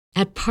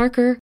At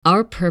Parker,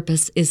 our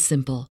purpose is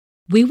simple.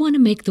 We want to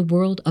make the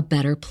world a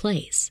better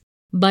place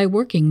by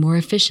working more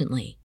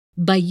efficiently,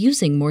 by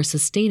using more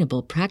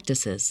sustainable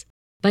practices,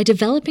 by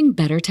developing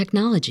better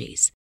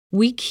technologies.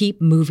 We keep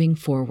moving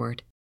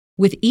forward.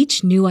 With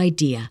each new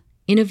idea,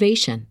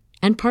 innovation,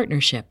 and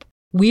partnership,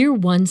 we're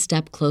one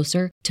step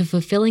closer to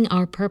fulfilling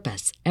our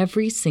purpose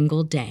every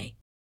single day.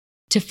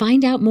 To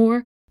find out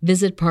more,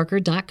 visit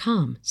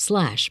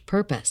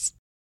parker.com/purpose.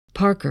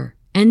 Parker,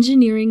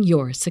 engineering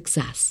your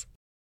success.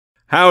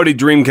 Howdy,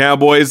 Dream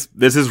Cowboys.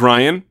 This is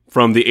Ryan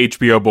from the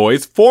HBO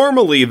Boys,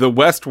 formerly the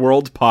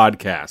Westworld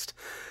podcast.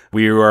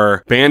 We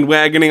were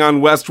bandwagoning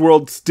on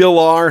Westworld, still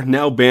are,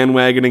 now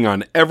bandwagoning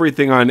on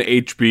everything on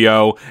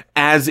HBO,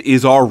 as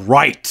is our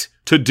right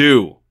to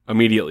do.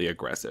 Immediately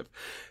aggressive.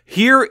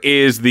 Here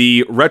is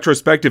the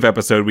retrospective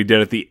episode we did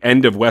at the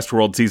end of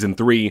Westworld Season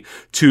 3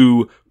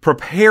 to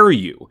prepare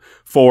you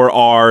for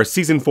our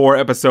Season 4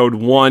 Episode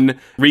 1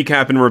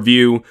 recap and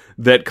review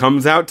that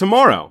comes out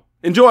tomorrow.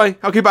 Enjoy.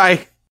 Okay,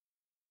 bye.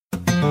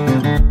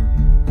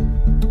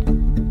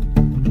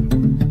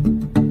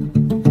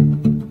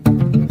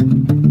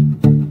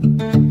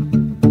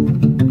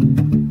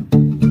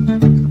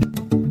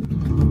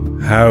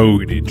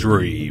 Howdy,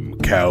 Dream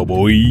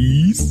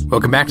Cowboys.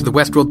 Welcome back to the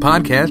Westworld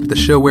podcast, the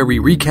show where we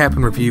recap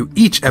and review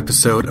each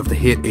episode of the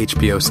hit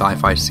HBO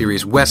sci-fi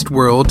series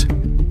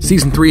Westworld.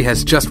 Season 3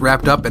 has just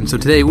wrapped up, and so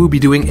today we'll be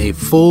doing a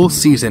full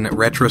season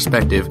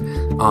retrospective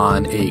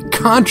on a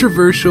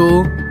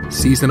controversial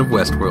season of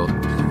Westworld.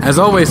 As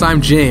always, I'm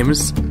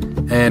James,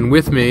 and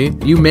with me,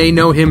 you may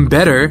know him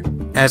better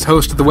as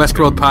host of the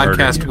Westworld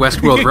podcast,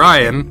 Westworld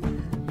Ryan,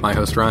 my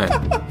host Ryan.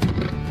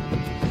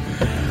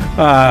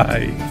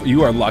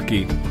 You are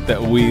lucky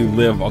that we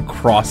live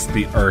across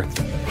the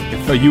earth.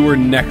 If you were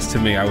next to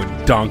me, I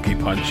would donkey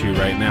punch you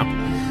right now.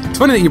 It's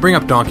funny that you bring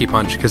up Donkey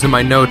Punch, because in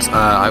my notes, when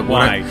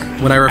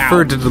I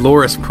referred to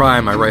Dolores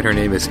Prime, I write her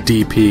name as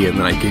DP, and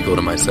then I giggle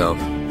to myself.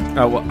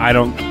 Oh, well, I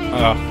don't...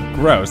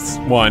 gross.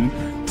 1.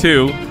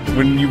 2,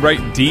 when you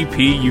write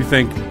DP, you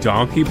think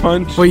Donkey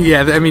Punch? Well,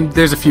 yeah, I mean,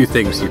 there's a few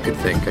things you could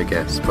think, I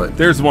guess, but...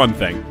 There's one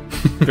thing.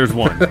 There's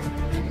one.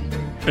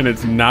 And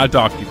it's not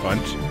Donkey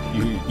Punch.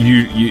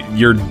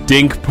 You're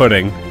Dink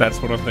Pudding.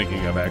 That's what I'm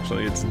thinking of,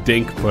 actually. It's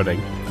Dink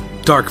Pudding.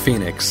 Dark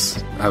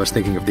Phoenix. I was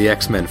thinking of the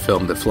X-Men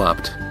film that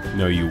flopped.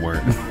 No, you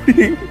weren't.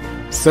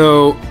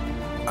 So,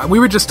 we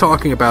were just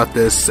talking about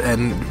this,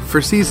 and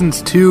for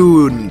Seasons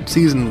 2 and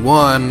Season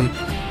 1,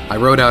 I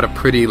wrote out a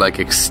pretty,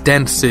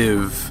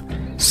 extensive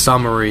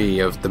summary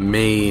of the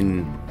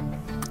main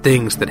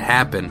things that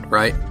happened,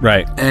 right?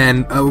 Right.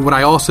 And what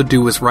I also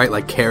do is write,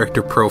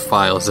 character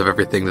profiles of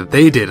everything that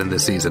they did in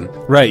this season.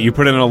 Right, you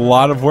put in a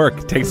lot of work.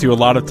 It takes you a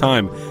lot of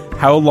time.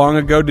 How long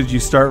ago did you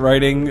start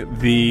writing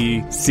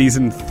the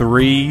Season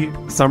 3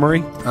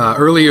 summary?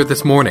 Earlier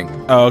this morning.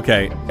 Oh,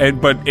 okay.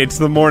 But it's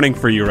the morning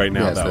for you right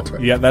now, yes, though. That's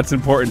right. Yeah, that's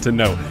important to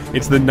know.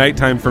 It's the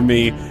nighttime for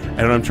me, and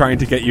what I'm trying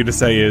to get you to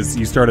say is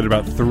you started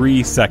about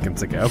 3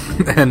 seconds ago.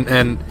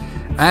 and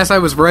as I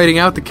was writing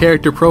out the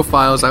character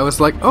profiles, I was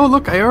like, "Oh,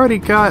 look, I already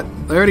got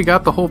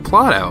the whole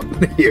plot out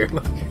here."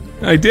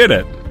 I did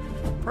it.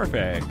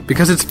 Perfect.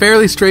 Because it's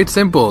fairly straight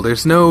simple.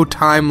 There's no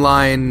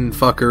timeline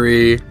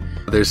fuckery.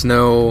 There's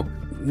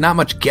not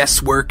much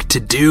guesswork to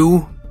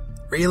do,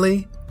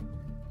 really.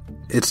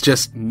 It's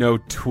just no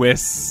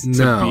twists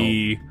to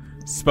be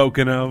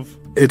spoken of.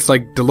 It's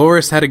like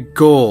Dolores had a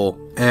goal,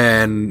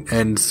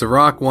 and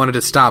Serac wanted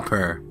to stop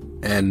her,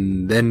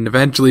 and then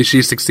eventually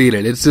she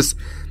succeeded. It's just,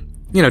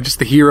 just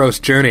the hero's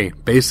journey,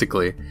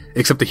 basically.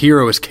 Except the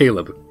hero is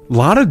Caleb. A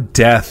lot of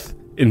death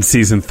in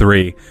Season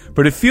 3,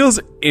 but it feels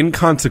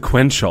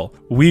inconsequential.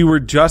 You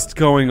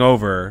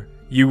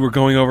were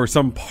going over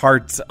some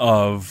parts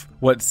of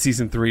what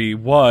Season 3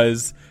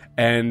 was,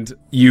 and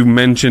you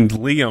mentioned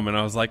Liam, and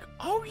I was like,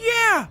 oh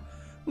yeah,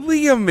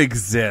 Liam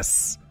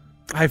exists.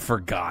 I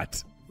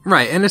forgot.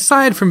 Right, and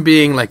aside from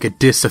being a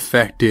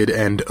disaffected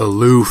and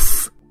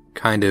aloof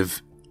kind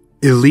of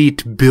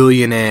elite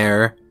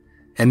billionaire,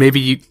 and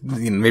maybe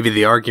maybe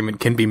the argument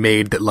can be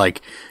made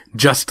that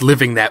just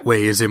living that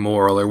way is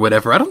immoral or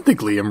whatever. I don't think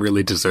Liam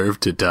really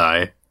deserved to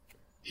die.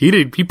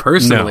 He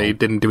personally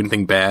didn't do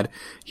anything bad.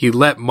 He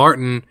let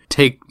Martin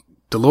take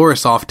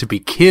Dolores off to be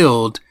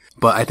killed,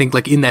 but I think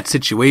in that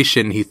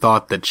situation he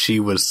thought that she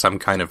was some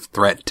kind of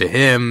threat to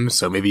him,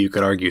 so maybe you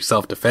could argue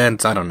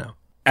self-defense. I don't know.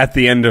 At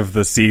the end of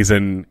the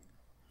season,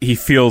 he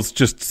feels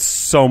just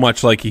so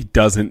much like he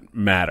doesn't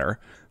matter.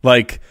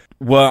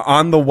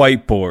 On the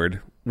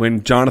whiteboard,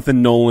 when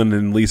Jonathan Nolan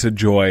and Lisa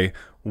Joy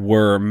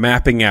were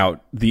mapping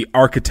out the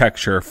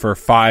architecture for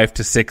 5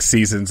 to 6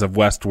 seasons of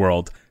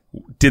Westworld,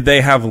 did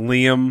they have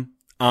Liam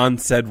on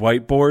said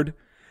whiteboard?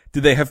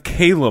 Did they have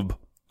Caleb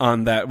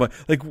on that?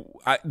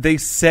 They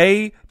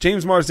say,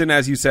 James Marsden,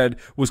 as you said,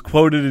 was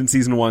quoted in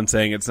Season 1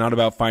 saying it's not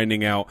about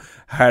finding out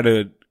how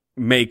to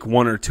make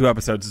 1 or 2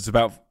 episodes. It's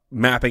about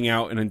mapping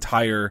out an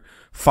entire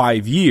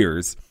 5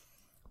 years.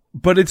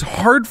 But it's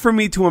hard for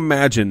me to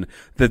imagine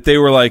that they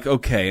were like,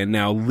 okay, and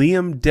now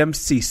Liam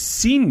Dempsey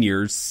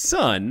Sr.'s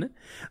son,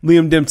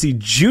 Liam Dempsey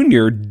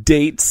Jr.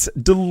 dates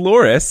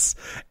Dolores,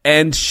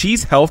 and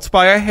she's helped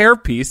by a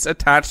hairpiece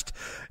attached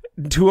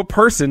to a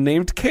person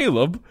named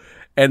Caleb,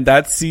 and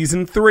that's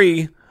season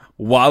 3.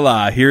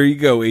 Voila, here you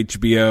go,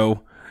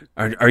 HBO.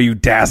 Are you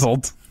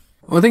dazzled?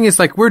 Well, the thing is,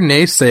 like, we're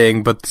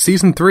naysaying, but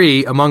season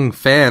 3 among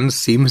fans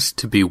seems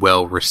to be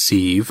well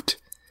received.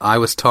 I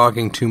was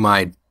talking to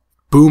my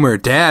boomer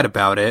dad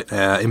about it,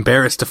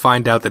 embarrassed to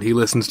find out that he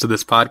listens to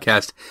this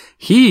podcast.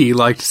 He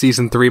liked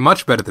season 3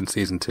 much better than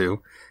season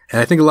 2. And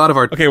I think a lot of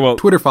our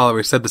Twitter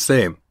followers said the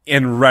same.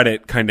 And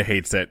Reddit kind of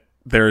hates it.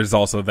 There is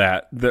also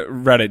that. The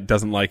Reddit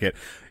doesn't like it.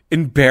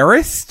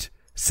 Embarrassed?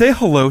 Say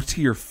hello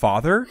to your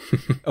father,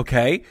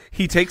 okay?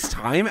 He takes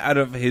time out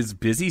of his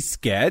busy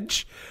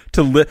sketch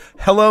to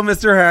hello,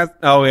 Mr.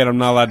 Oh, wait, I'm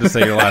not allowed to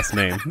say your last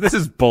name. This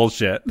is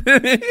bullshit.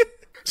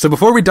 So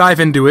before we dive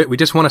into it, we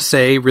just want to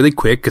say really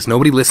quick, because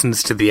nobody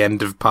listens to the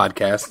end of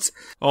podcasts.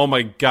 Oh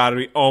my God,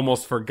 we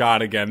almost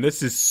forgot again.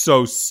 This is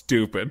so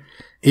stupid.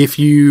 If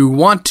you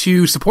want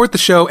to support the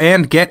show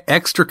and get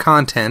extra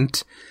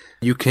content,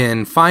 you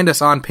can find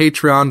us on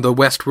Patreon, the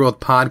Westworld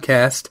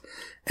Podcast.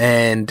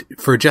 And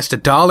for just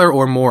 $1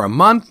 or more a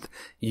month,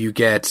 you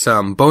get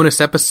some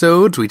bonus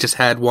episodes. We just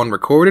had one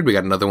recorded. We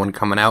got another one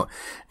coming out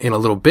in a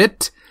little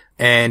bit.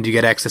 And you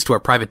get access to our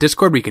private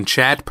Discord where you can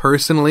chat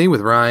personally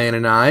with Ryan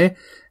and I.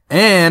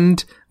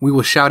 And we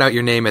will shout out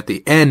your name at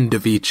the end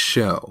of each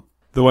show.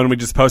 The one we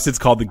just posted is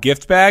called The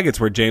Gift Bag. It's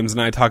where James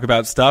and I talk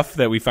about stuff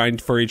that we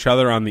find for each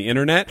other on the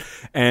internet.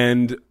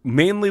 And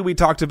mainly we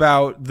talked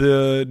about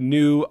the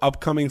new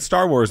upcoming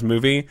Star Wars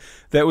movie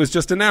that was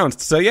just announced.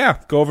 So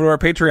yeah, go over to our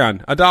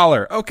Patreon.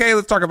 $1. Okay,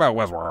 let's talk about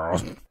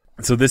Westworld.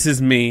 So this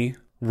is me,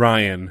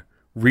 Ryan,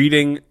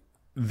 reading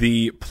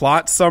the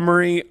plot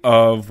summary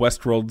of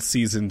Westworld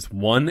seasons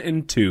 1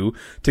 and 2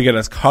 to get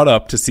us caught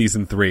up to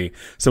season 3.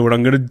 So what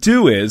I'm going to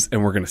do is,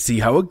 and we're going to see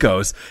how it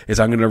goes, is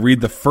I'm going to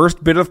read the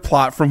first bit of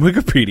plot from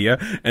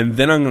Wikipedia, and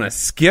then I'm going to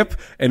skip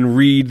and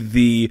read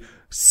the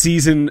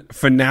season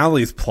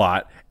finale's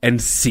plot and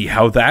see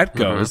how that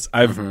goes.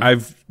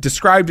 I've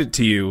described it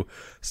to you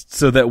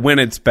so that when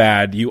it's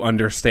bad, you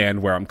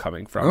understand where I'm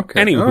coming from.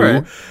 Okay.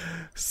 Anywho,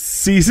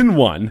 season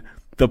 1,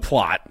 the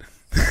plot.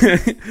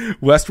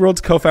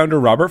 Westworld's co-founder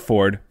Robert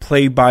Ford,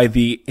 played by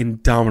the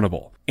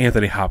indomitable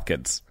Anthony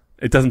Hopkins.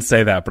 It doesn't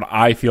say that, but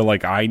I feel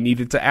like I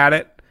needed to add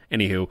it.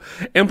 Anywho,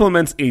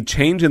 implements a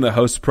change in the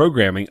host's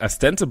programming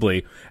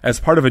ostensibly as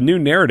part of a new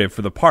narrative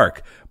for the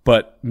park,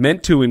 but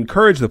meant to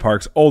encourage the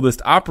park's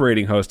oldest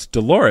operating host,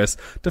 Dolores,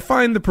 to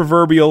find the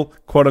proverbial,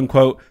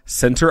 quote-unquote,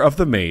 center of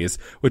the maze,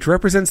 which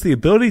represents the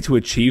ability to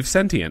achieve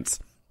sentience.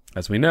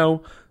 As we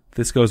know,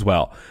 this goes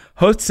well.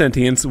 Host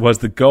sentience was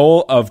the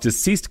goal of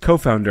deceased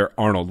co-founder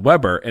Arnold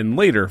Weber and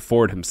later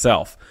Ford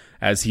himself,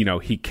 as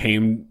he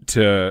came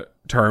to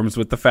terms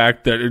with the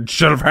fact that it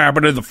should have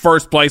happened in the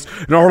first place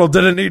and Arnold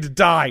didn't need to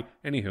die.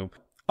 Anywho,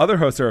 other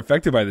hosts are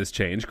affected by this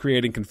change,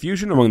 creating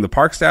confusion among the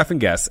park staff and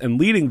guests and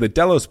leading the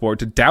Delos board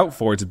to doubt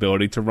Ford's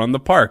ability to run the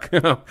park.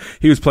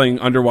 He was playing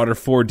underwater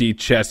 4D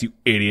chess, you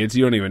idiots.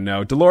 You don't even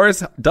know.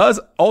 Dolores does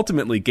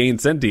ultimately gain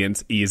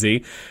sentience,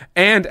 easy.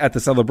 And at the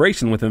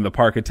celebration within the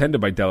park attended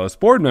by Delos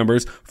board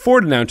members,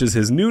 Ford announces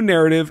his new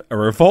narrative, a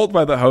revolt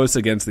by the hosts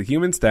against the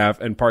human staff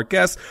and park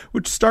guests,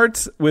 which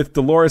starts with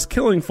Dolores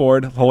killing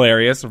Ford,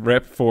 hilarious,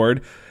 rip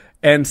Ford,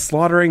 and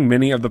slaughtering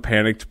many of the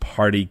panicked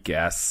party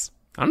guests.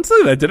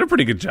 Honestly, they did a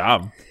pretty good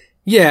job.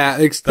 Yeah,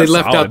 they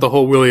left solid. out the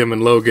whole William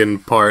and Logan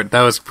part.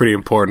 That was pretty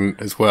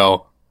important as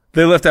well.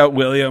 They left out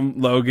William,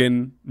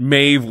 Logan,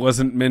 Maeve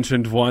wasn't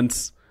mentioned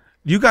once.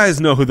 You guys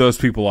know who those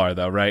people are,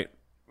 though, right?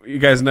 You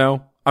guys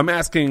know? I'm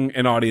asking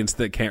an audience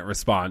that can't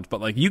respond,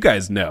 but, you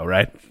guys know,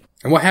 right?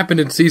 And what happened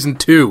in season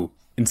 2?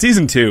 In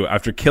season 2,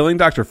 after killing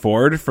Dr.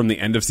 Ford from the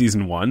end of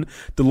season 1,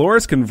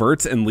 Dolores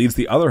converts and leads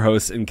the other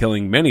hosts in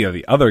killing many of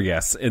the other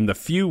guests in the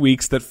few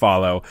weeks that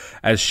follow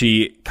as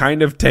she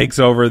kind of takes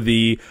over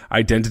the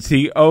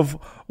identity of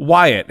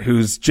Wyatt,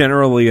 who's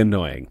generally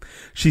annoying.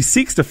 She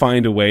seeks to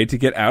find a way to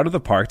get out of the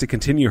park to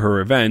continue her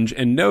revenge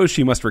and knows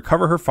she must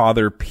recover her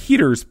father,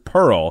 Peter's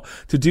Pearl,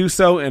 to do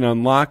so and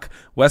unlock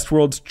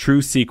Westworld's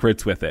true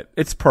secrets with it.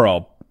 It's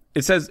Pearl.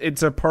 It says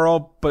it's a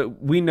pearl,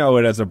 but we know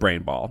it as a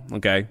brain ball,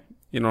 okay?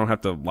 You don't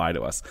have to lie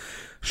to us.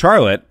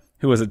 Charlotte,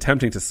 who was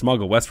attempting to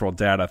smuggle Westworld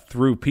data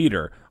through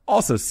Peter,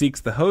 also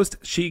seeks the host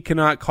she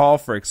cannot call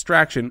for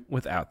extraction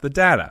without the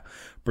data.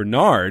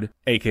 Bernard,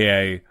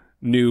 aka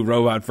new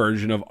robot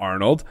version of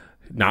Arnold,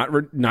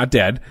 not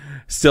dead,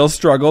 still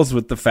struggles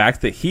with the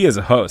fact that he is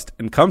a host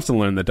and comes to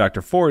learn that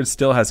Dr. Ford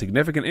still has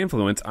significant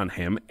influence on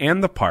him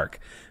and the park.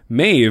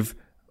 Maeve,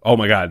 oh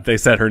my god, they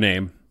said her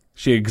name.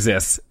 She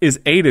exists, is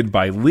aided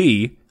by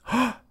Lee,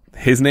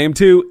 his name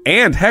too,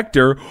 and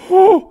Hector,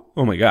 oh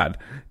my god,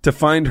 to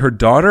find her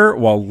daughter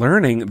while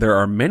learning there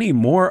are many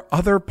more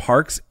other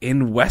parks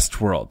in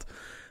Westworld.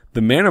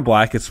 The Man in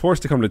Black is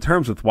forced to come to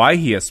terms with why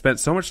he has spent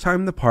so much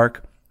time in the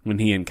park, when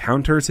he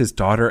encounters his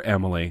daughter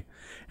Emily.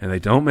 And they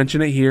don't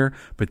mention it here,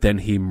 but then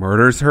he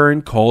murders her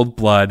in cold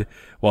blood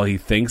while he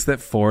thinks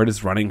that Ford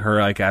is running her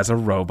like as a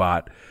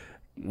robot.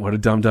 What a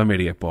dumb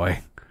idiot boy.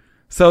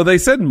 So they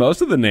said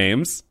most of the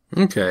names.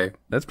 Okay.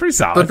 That's pretty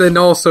solid. But then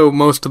also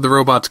most of the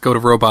robots go to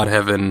robot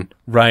heaven.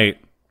 Right.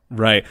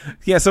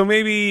 Yeah, so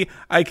maybe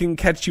I can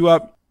catch you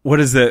up. What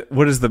is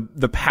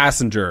the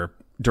Passenger,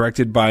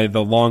 directed by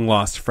the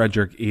long-lost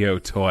Frederick E.O.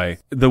 Toy?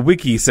 The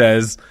wiki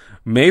says,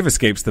 Maeve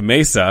escapes the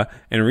Mesa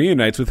and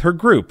reunites with her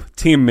group,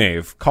 Team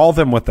Maeve. Call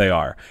them what they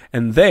are.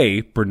 And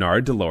they,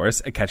 Bernard,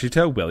 Dolores,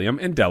 Akecheta, William,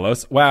 and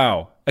Delos.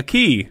 Wow. A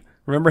key.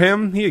 Remember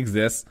him? He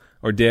exists.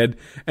 Or did.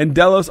 And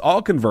Delos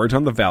all converge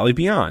on the valley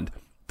beyond.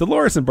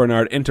 Dolores and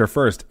Bernard enter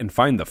first and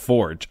find the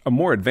Forge, a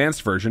more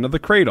advanced version of the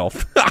Cradle.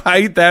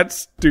 I hate that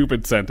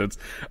stupid sentence.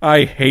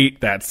 I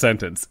hate that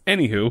sentence.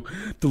 Anywho,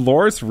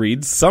 Dolores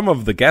reads some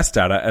of the guest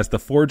data as the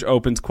Forge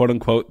opens,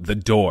 quote-unquote, the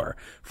door,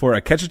 for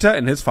Akecheta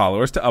and his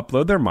followers to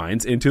upload their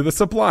minds into the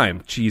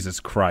Sublime. Jesus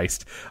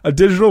Christ. A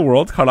digital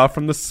world cut off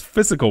from the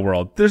physical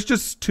world. There's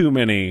just too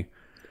many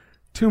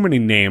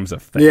names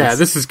of things. Yeah,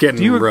 this is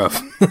getting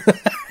rough.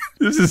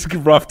 This is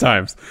rough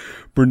times.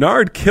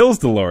 Bernard kills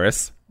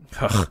Dolores.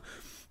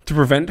 To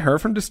prevent her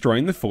from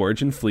destroying the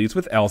Forge and flees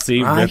with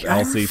Elsie, back to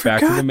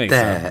the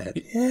Mesa.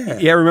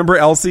 Yeah, remember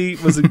Elsie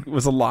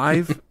was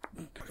alive?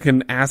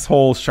 An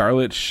asshole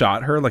Charlotte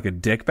shot her like a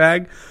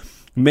dickbag.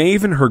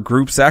 Maeve and her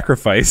group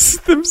sacrifice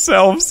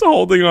themselves,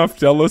 holding off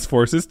Delos'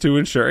 forces to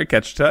ensure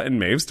Akecheta and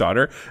Maeve's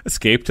daughter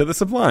escape to the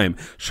Sublime.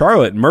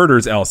 Charlotte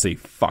murders Elsie,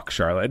 fuck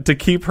Charlotte, to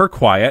keep her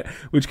quiet,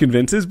 which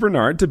convinces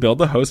Bernard to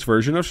build a host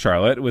version of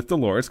Charlotte with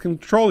Dolores'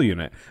 control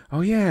unit.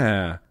 Oh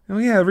yeah,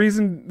 the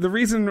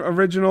reason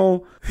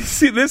original...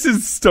 See, this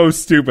is so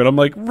stupid. I'm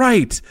like,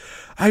 right.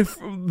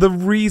 The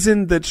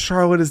reason that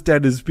Charlotte is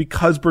dead is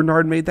because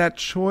Bernard made that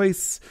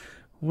choice.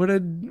 I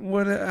don't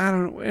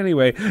know.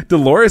 Anyway,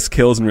 Dolores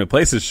kills and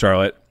replaces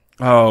Charlotte.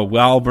 Oh,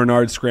 while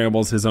Bernard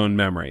scrambles his own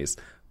memories.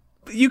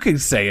 You could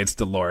say it's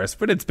Dolores,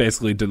 but it's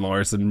basically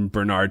Dolores and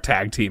Bernard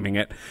tag teaming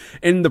it.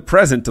 In the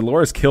present,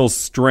 Dolores kills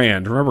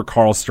Strand. Remember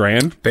Carl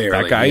Strand? Barely,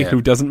 that guy yeah.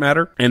 who doesn't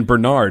matter? And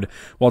Bernard,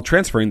 while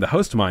transferring the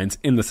host minds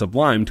in the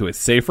Sublime to a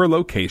safer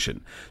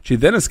location. She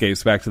then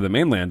escapes back to the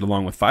mainland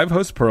along with 5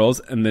 host pearls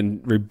and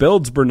then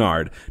rebuilds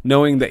Bernard,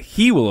 knowing that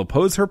he will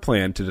oppose her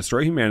plan to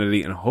destroy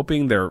humanity and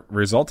hoping their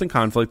resulting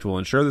conflict will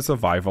ensure the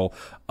survival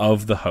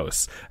of the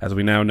hosts. As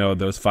we now know,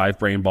 those 5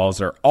 brain balls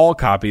are all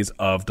copies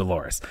of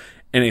Dolores.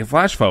 In a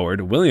flash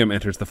forward, William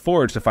enters the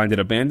Forge to find it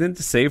abandoned,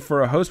 save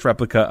for a host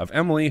replica of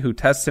Emily who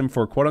tests him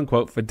for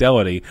quote-unquote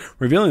fidelity,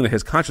 revealing that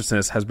his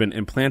consciousness has been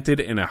implanted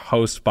in a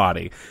host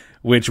body,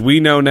 which we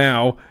know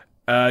now,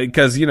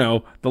 because,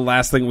 the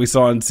last thing we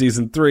saw in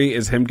Season 3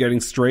 is him getting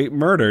straight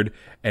murdered,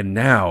 and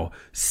now,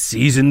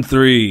 Season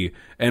 3,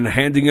 and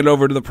handing it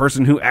over to the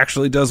person who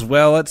actually does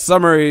well at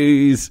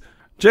summaries,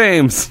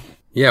 James.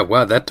 Yeah,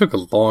 wow, that took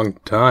a long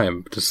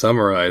time to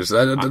summarize.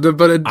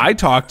 I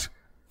talked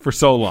for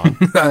so long.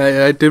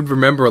 I did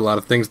remember a lot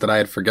of things that I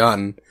had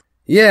forgotten.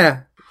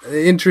 Yeah,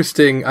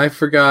 interesting. I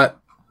forgot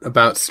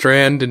about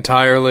Strand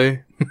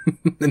entirely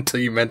until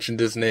you mentioned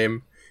his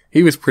name.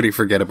 He was pretty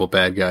forgettable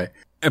bad guy.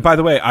 And by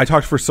the way, I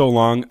talked for so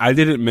long, I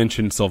didn't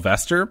mention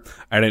Sylvester.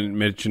 I didn't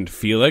mention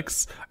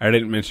Felix. I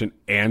didn't mention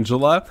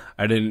Angela.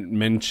 I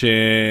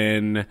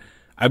mentioned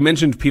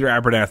Peter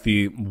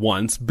Abernathy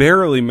once,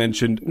 barely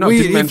mentioned...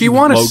 If you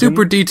want Logan a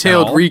super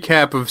detailed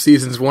recap of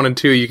seasons 1 and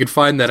 2, you can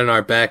find that in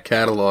our back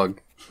catalog.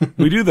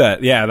 We do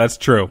that. Yeah, that's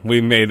true. We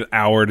made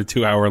hour to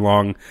 2 hour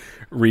long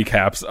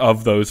recaps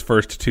of those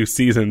first 2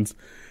 seasons.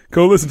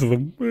 Go listen to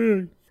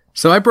them.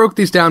 So I broke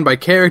these down by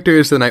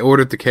characters, and I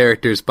ordered the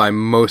characters by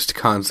most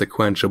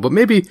consequential. But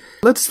maybe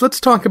let's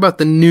talk about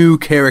the new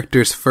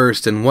characters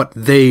first and what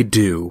they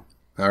do.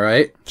 All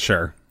right?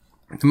 Sure.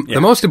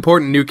 The most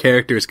important new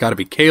character has got to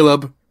be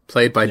Caleb,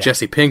 played by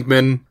Jesse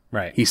Pinkman.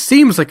 Right. He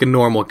seems like a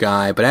normal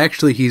guy, but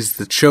actually he's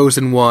the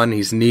chosen one.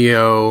 He's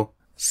Neo.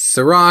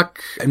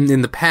 Sirach,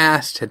 in the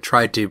past, had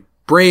tried to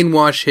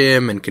brainwash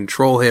him and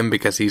control him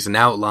because he's an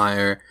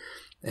outlier,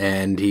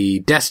 and he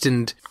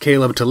destined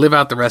Caleb to live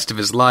out the rest of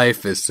his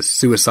life as a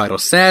suicidal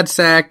sad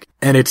sack,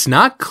 and it's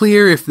not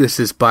clear if this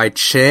is by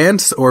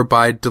chance or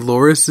by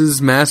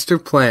Dolores' master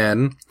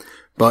plan,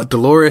 but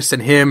Dolores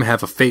and him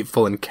have a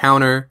fateful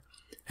encounter,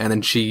 and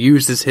then she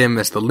uses him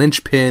as the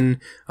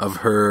linchpin of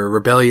her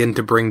rebellion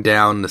to bring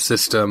down the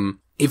system.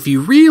 If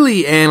you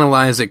really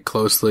analyze it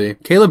closely,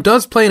 Caleb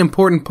does play an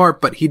important part,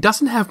 but he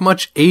doesn't have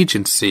much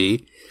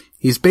agency.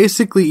 He's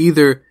basically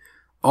either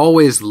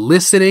always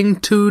listening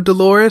to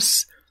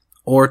Dolores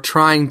or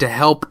trying to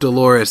help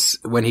Dolores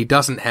when he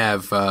doesn't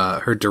have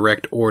her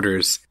direct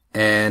orders.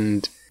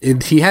 And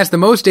he has the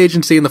most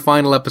agency in the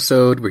final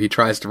episode where he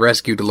tries to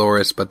rescue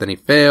Dolores, but then he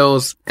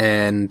fails.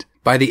 And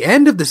by the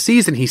end of the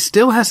season, he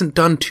still hasn't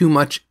done too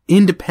much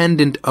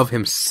independent of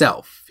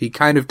himself. He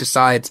kind of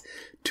decides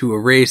to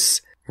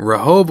erase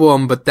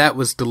Rehoboam, but that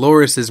was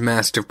Dolores'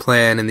 master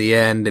plan in the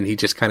end, and he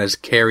just kind of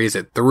carries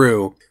it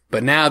through.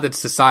 But now that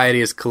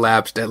society has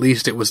collapsed, at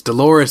least it was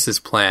Dolores'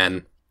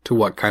 plan to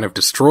what, kind of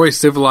destroy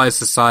civilized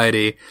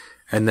society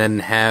and then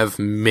have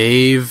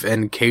Maeve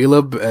and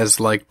Caleb as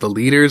like the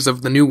leaders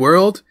of the new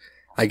world,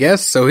 I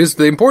guess. So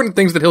the important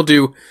things that he'll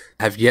do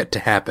have yet to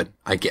happen,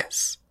 I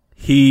guess.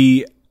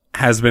 He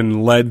has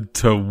been led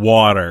to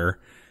water,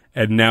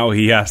 and now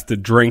he has to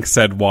drink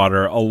said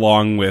water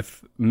along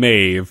with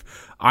Maeve.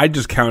 I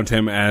just count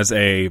him as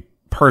a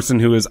person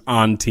who is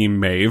on Team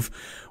Maeve.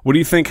 What do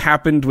you think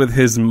happened with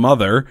his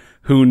mother,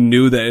 who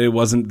knew that it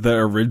wasn't the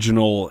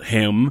original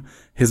him?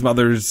 His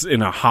mother's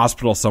in a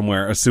hospital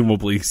somewhere,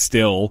 assumably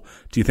still.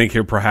 Do you think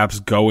he'll perhaps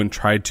go and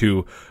try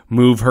to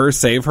move her,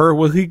 save her?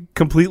 Will he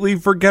completely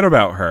forget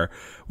about her?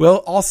 Will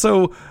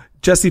also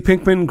Jesse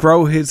Pinkman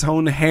grow his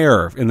own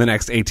hair in the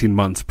next 18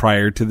 months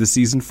prior to the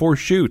season 4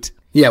 shoot?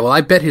 Yeah, well,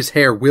 I bet his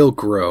hair will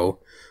grow.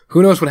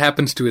 Who knows what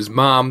happens to his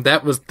mom?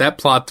 That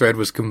plot thread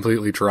was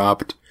completely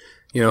dropped.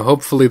 You know,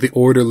 hopefully the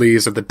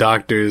orderlies or the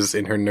doctors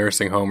in her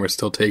nursing home are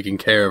still taking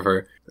care of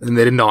her, and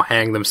they didn't all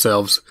hang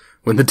themselves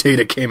when the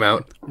data came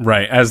out.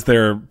 Right, as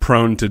they're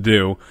prone to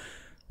do.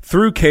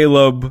 Through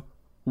Caleb,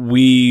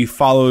 we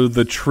follow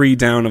the tree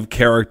down of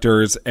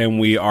characters, and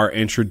we are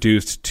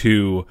introduced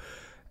to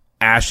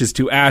Ashes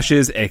to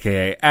Ashes,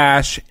 aka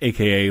Ash,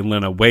 aka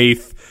Lena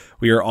Waithe.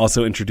 We are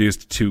also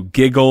introduced to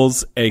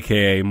Giggles,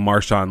 aka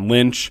Marshawn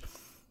Lynch,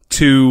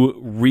 to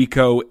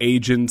Rico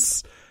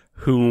agents,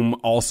 whom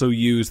also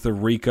use the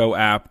Rico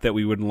app that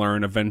we would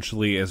learn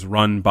eventually is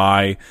run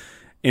by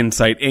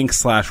Insight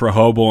Inc. /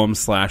 Rehoboam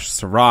 /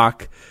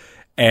 Sirach.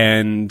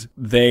 And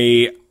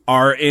they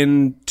are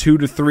in 2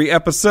 to 3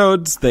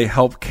 episodes. They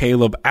help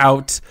Caleb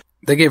out.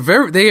 They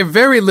have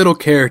very little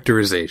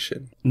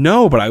characterization.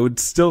 No, but I would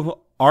still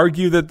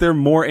argue that they're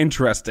more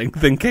interesting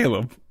than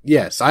Caleb.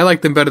 Yes, I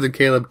like them better than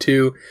Caleb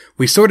too.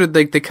 We sort of,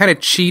 they kind of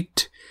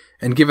cheat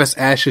and give us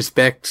Ash's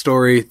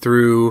backstory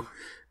through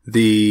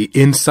the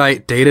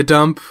Insight data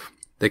dump.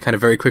 They kind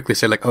of very quickly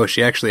say like, oh,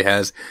 she actually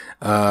has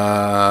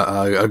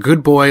a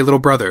good boy little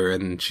brother,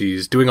 and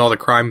she's doing all the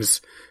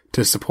crimes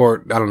to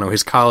support, I don't know,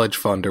 his college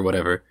fund or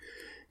whatever.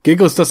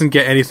 Giggles doesn't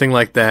get anything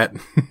like that.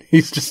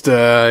 He's just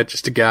a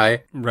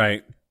guy.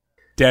 Right.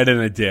 Dead in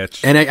a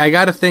ditch. And I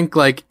gotta think,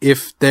 like,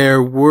 if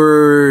there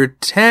were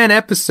 10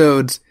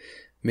 episodes,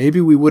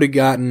 maybe we would have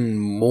gotten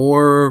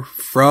more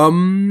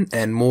from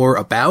and more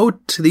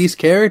about these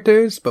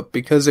characters, but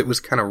because it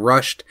was kind of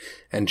rushed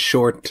and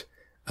short,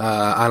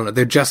 I don't know,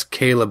 they're just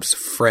Caleb's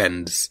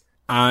friends.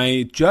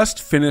 I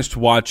just finished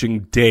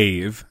watching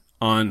Dave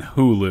on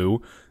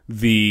Hulu,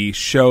 the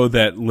show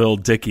that Lil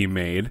Dicky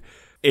made.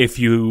 If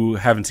you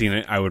haven't seen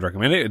it, I would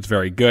recommend it. It's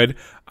very good.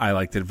 I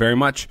liked it very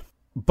much.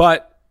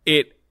 But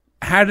it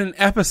had an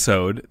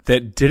episode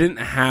that didn't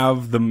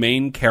have the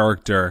main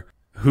character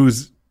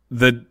who's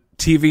the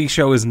TV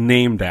show is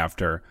named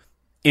after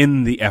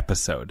in the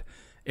episode.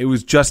 It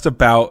was just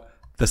about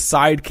the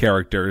side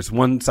characters,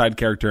 one side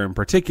character in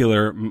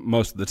particular,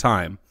 most of the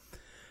time.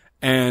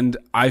 And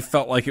I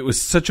felt like it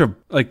was such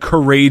a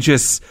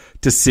courageous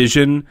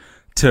decision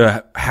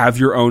to have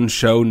your own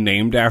show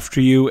named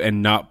after you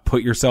and not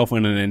put yourself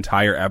in an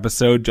entire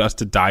episode just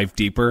to dive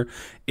deeper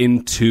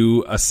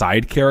into a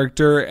side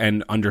character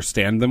and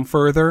understand them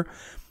further.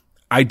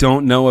 I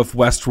don't know if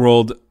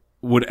Westworld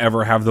would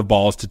ever have the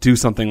balls to do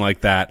something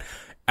like that.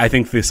 I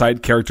think the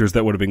side characters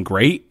that would have been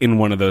great in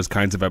one of those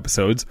kinds of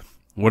episodes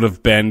would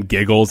have been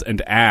Giggles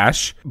and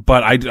Ash,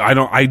 but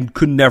I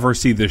could never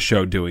see this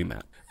show doing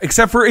that.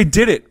 Except for it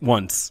did it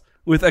once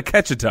with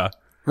Akecheta.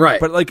 Right.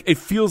 But it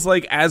feels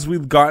like as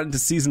we've gotten to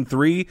season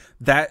 3,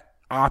 that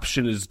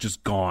option is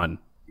just gone.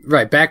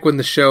 Right. Back when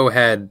the show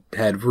had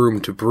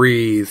room to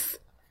breathe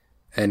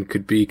and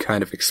could be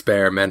kind of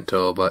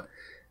experimental, but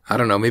I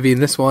don't know, maybe in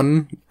this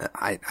one,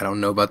 I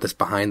don't know about this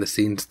behind the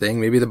scenes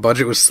thing. Maybe the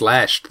budget was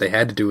slashed. They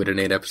had to do it in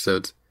 8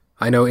 episodes.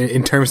 I know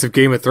in terms of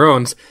Game of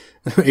Thrones,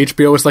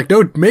 HBO was like,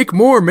 no, make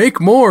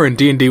more. And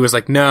D&D was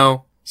like,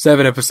 no,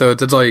 7 episodes.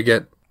 That's all you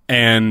get.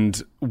 And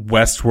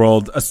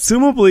Westworld,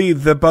 assumably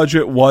the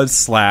budget was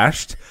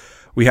slashed.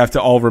 We have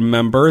to all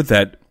remember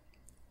that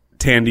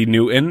Tandy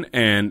Newton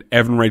and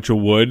Evan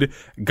Rachel Wood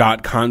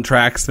got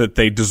contracts that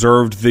they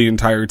deserved the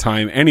entire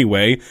time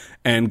anyway,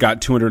 and got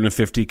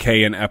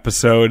 $250K an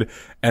episode.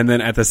 And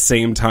then at the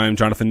same time,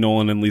 Jonathan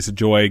Nolan and Lisa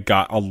Joy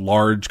got a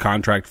large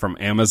contract from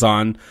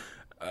Amazon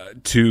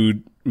to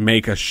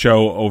make a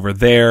show over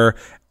there.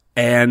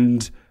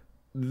 And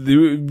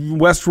the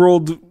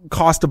Westworld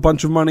cost a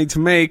bunch of money to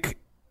make,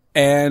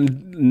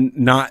 and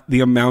not the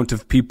amount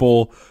of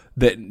people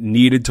that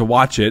needed to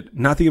watch it,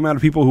 not the amount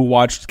of people who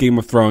watched Game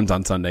of Thrones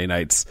on Sunday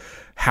nights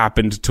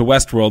happened to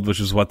Westworld,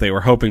 which is what they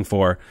were hoping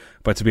for.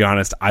 But to be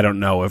honest, I don't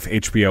know if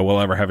HBO will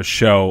ever have a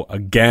show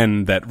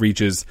again that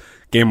reaches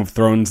Game of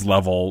Thrones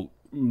level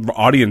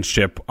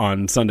audienceship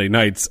on Sunday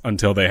nights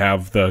until they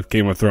have the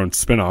Game of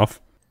Thrones spinoff.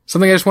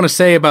 Something I just want to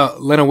say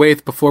about Lena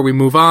Waithe before we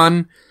move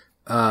on.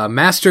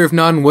 Master of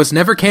None was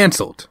never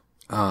canceled.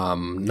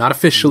 Not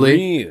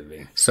officially.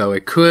 Really? So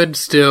it could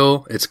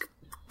still, it's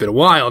been a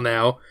while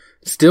now,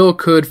 still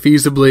could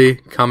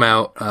feasibly come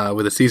out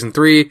with a season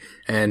 3,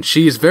 and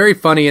she's very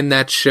funny in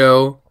that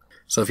show.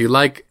 So if you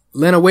like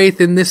Lena Waithe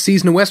in this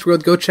season of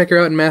Westworld, go check her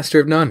out in Master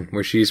of None,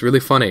 where she's really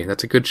funny.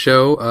 That's a good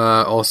show.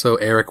 Also,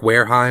 Eric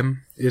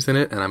Wareheim is in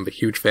it, and I'm a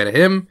huge fan of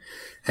him.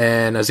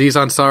 And Aziz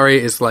Ansari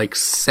is like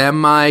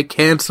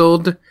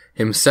semi-cancelled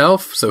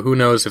himself, so who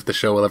knows if the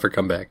show will ever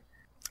come back.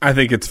 I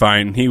think it's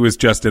fine. He was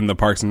just in the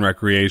Parks and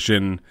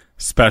Recreation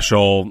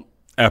special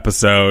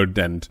episode,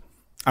 and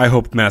I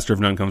hope Master of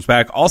None comes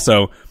back.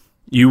 Also,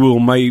 you will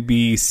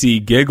maybe see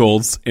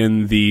Giggles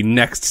in the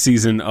next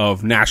season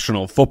of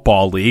National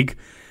Football League.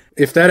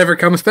 If that ever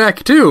comes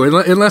back, too,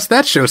 unless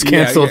that show's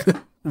canceled. Yeah.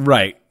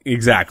 Right,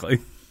 exactly.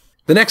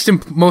 The next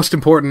most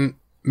important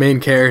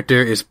main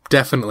character is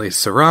definitely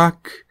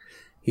Serac.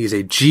 He's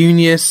a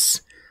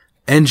genius,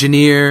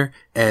 engineer,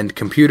 and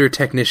computer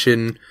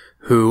technician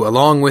who,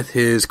 along with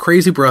his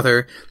crazy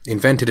brother,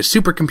 invented a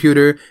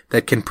supercomputer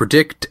that can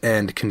predict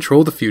and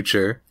control the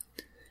future.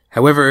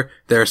 However,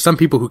 there are some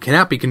people who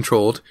cannot be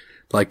controlled,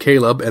 like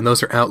Caleb, and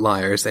those are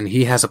outliers, and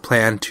he has a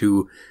plan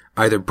to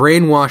either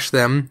brainwash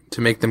them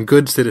to make them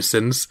good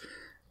citizens,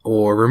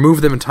 or remove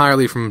them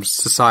entirely from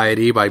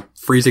society by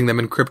freezing them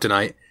in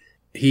kryptonite.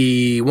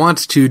 He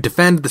wants to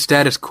defend the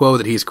status quo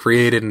that he's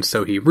created, and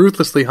so he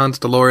ruthlessly hunts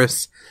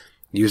Dolores,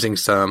 using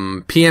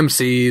some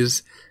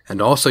PMCs,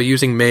 and also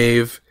using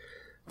Maeve,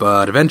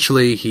 but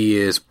eventually he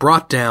is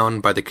brought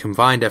down by the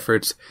combined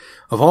efforts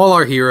of all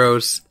our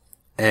heroes,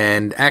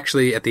 and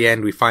actually at the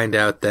end we find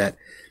out that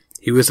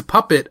he was a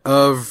puppet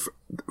of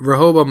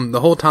Rehoboam the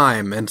whole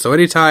time, and so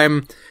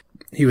anytime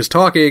he was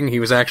talking, he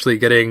was actually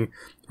getting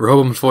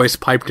Rehoboam's voice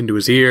piped into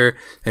his ear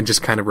and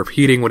just kind of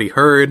repeating what he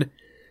heard.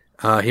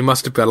 He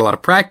must have got a lot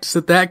of practice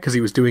at that because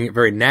he was doing it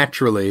very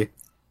naturally,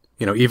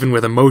 even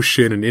with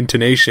emotion and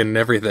intonation and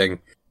everything.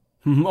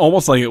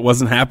 Almost like it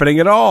wasn't happening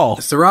at all.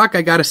 Serac,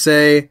 I gotta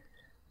say,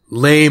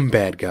 lame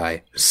bad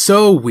guy.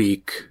 So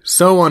weak,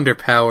 so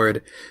underpowered.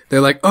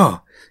 They're like,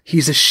 oh,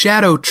 he's a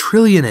shadow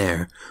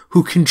trillionaire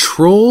who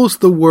controls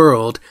the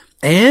world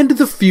and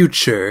the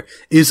future,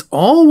 is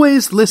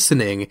always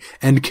listening,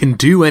 and can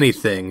do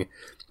anything.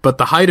 But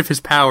the height of his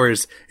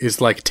powers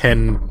is like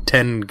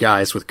 10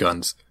 guys with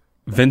guns.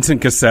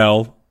 Vincent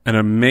Cassell, an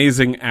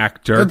amazing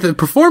actor. But the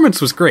performance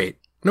was great.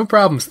 No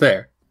problems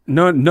there.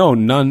 No,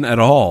 none at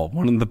all.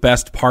 One of the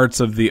best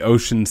parts of the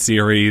Ocean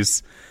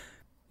series.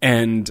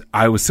 And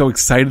I was so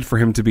excited for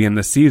him to be in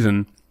this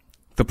season.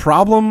 The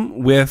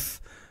problem with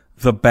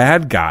the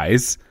bad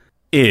guys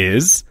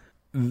is,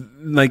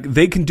 like,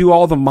 they can do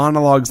all the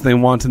monologues they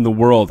want in the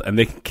world, and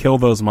they can kill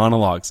those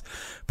monologues.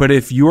 But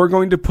if you're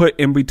going to put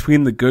in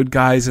between the good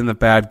guys and the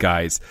bad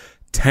guys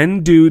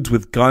 10 dudes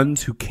with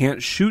guns who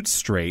can't shoot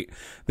straight,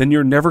 then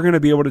you're never going to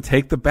be able to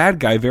take the bad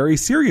guy very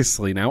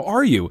seriously. Now,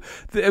 are you?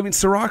 I mean,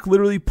 Serac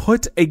literally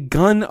put a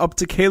gun up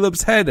to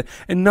Caleb's head,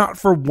 and not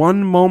for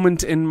one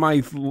moment in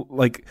my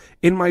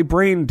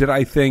brain did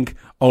I think,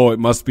 oh, it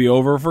must be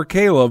over for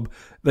Caleb.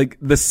 Like,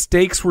 the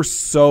stakes were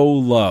so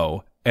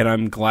low, and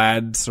I'm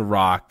glad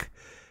Serac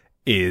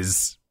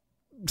is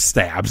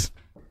stabbed.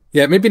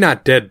 Yeah, maybe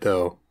not dead,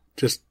 though.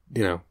 Just,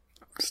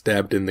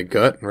 stabbed in the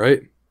gut,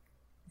 right?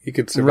 He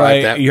could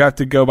survive that. You have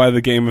to go by the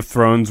Game of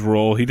Thrones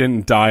rule. He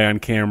didn't die on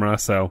camera,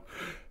 so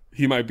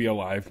he might be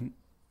alive.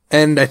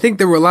 And I think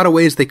there were a lot of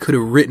ways they could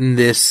have written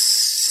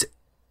this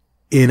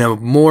in a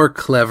more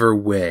clever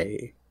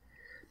way.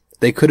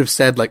 They could have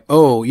said, like,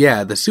 oh,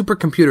 yeah, the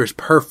supercomputer is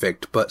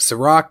perfect, but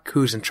Serac,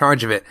 who's in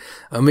charge of it,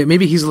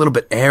 maybe he's a little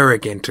bit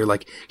arrogant, or,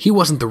 like, he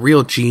wasn't the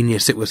real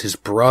genius, it was his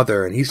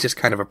brother, and he's just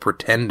kind of a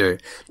pretender.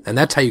 And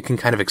that's how you can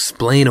kind of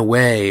explain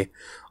away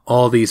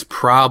all these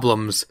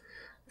problems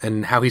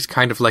and how he's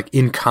kind of, like,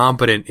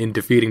 incompetent in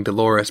defeating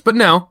Dolores. But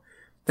no,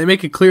 they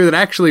make it clear that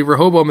actually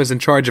Rehoboam is in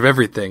charge of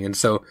everything, and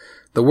so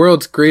the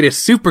world's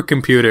greatest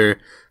supercomputer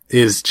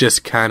is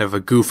just kind of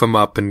a goof 'em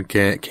up and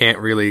can't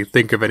really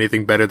think of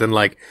anything better than,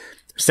 like,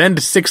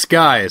 send 6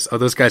 guys. Oh,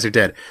 those guys are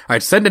dead. All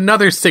right, send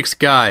another 6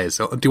 guys.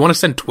 Oh, do you want to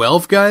send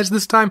 12 guys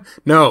this time?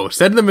 No,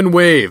 send them in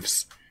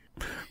waves.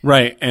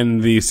 Right,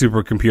 and the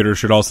supercomputer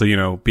should also,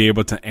 be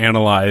able to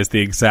analyze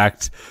the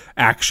exact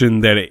action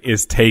that it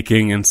is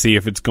taking and see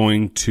if it's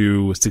going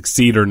to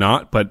succeed or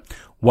not, but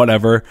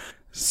whatever.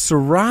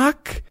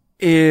 Serac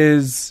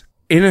is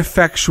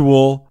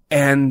ineffectual,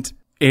 and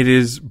it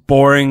is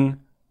boring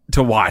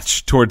to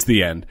watch towards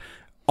the end.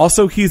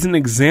 Also, he's an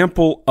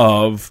example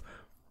of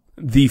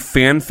the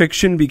fan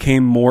fiction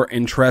became more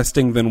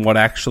interesting than what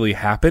actually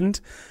happened.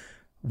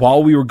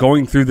 While we were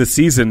going through the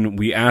season,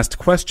 we asked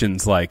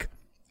questions like,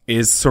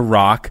 is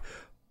Serac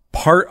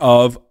part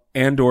of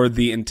and or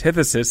the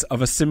antithesis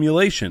of a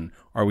simulation?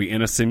 Are we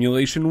in a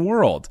simulation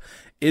world?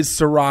 Is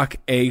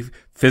Serac a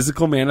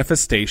physical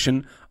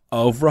manifestation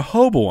of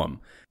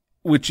Rehoboam?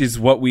 Which is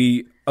what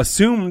we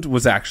assumed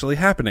was actually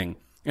happening.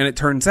 And it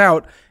turns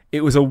out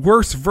it was a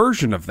worse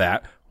version of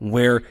that,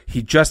 where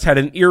he just had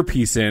an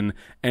earpiece in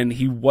and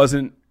he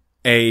wasn't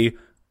a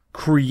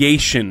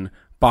creation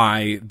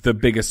by the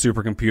biggest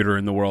supercomputer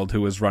in the world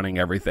who was running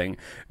everything.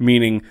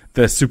 Meaning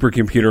the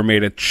supercomputer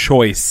made a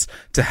choice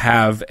to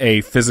have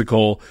a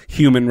physical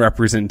human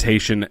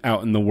representation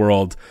out in the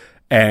world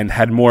and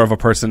had more of a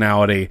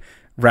personality.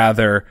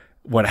 Rather,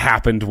 what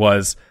happened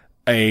was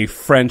a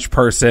French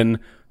person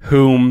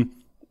whom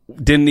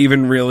didn't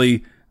even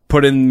really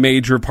put in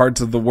major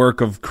parts of the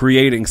work of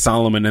creating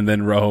Solomon and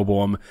then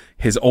Rehoboam.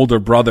 His older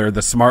brother,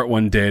 the smart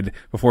one, did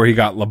before he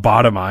got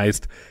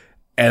lobotomized.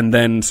 And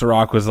then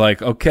Sirach was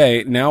like,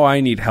 okay, now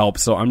I need help,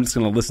 so I'm just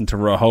going to listen to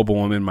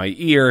Rehoboam in my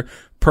ear.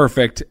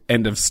 Perfect.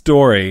 End of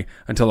story.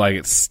 Until I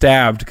get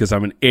stabbed because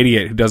I'm an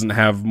idiot who doesn't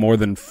have more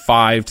than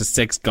 5 to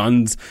 6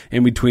 guns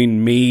in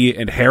between me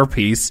and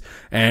Hairpiece.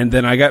 And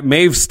then I got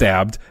Maeve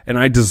stabbed, and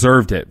I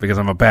deserved it because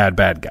I'm a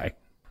bad guy.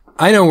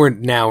 I know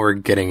we're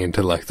getting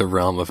into like the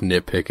realm of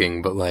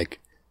nitpicking, but like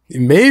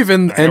Maeve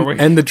and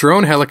the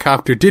drone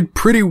helicopter did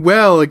pretty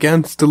well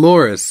against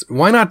Dolores.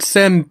 Why not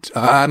send,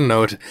 I don't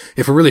know,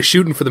 if we're really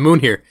shooting for the moon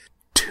here,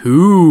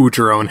 2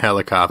 drone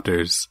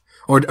helicopters?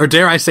 Or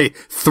dare I say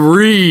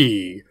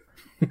 3?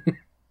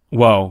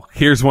 Whoa,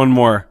 here's one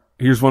more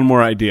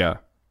idea.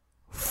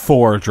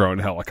 4 drone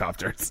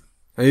helicopters.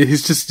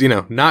 He's just,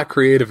 not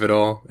creative at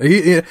all.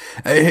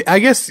 I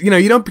guess,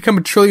 you don't become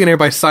a trillionaire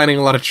by signing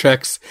a lot of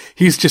checks.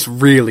 He's just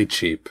really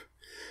cheap.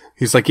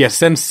 He's like, yeah,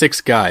 send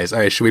 6 guys. All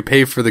right, should we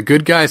pay for the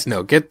good guys?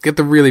 No, get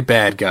the really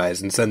bad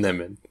guys and send them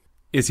in.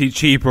 Is he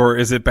cheap, or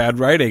is it bad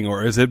writing,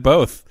 or is it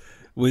both?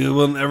 We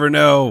will never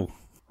know.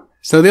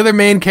 So the other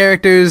main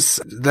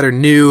characters that are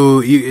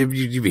new,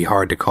 you'd be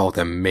hard to call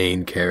them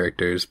main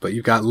characters, but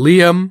you've got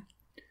Liam,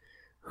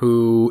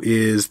 who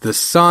is the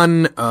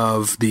son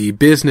of the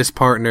business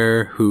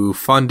partner who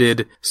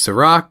funded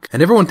Sirach.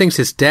 And everyone thinks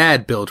his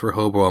dad built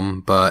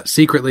Rehoboam, but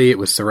secretly it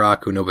was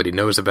Sirach, who nobody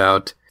knows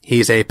about.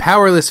 He's a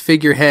powerless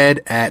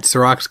figurehead at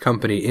Sirach's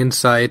company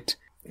Insight.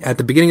 At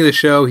the beginning of the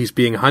show, he's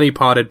being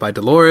honeypotted by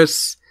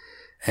Dolores,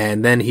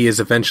 and then he is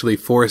eventually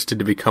forced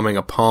into becoming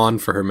a pawn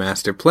for her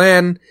master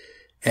plan.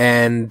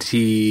 And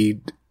he,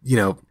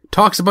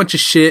 talks a bunch of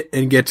shit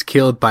and gets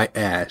killed by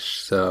Ash.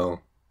 So,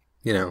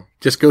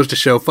 just goes to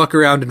show, fuck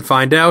around and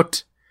find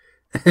out.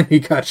 And he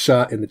got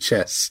shot in the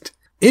chest.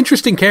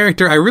 Interesting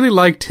character. I really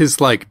liked his,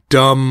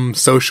 dumb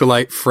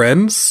socialite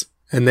friends.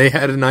 And they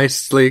had a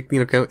nice, kind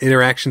of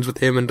interactions with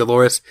him and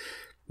Dolores.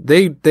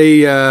 They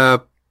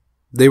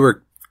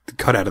were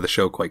cut out of the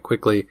show quite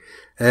quickly.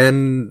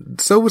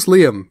 And so was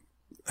Liam,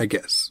 I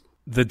guess.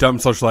 The dumb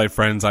socialite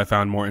friends I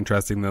found more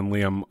interesting than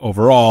Liam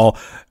overall,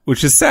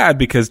 which is sad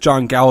because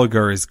John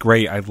Gallagher is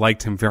great. I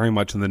liked him very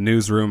much in the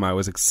newsroom. I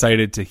was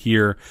excited to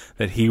hear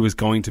that he was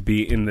going to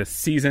be in this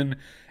season.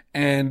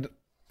 And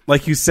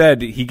like you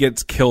said, he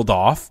gets killed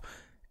off.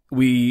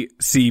 We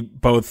see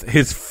both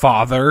his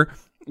father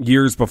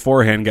years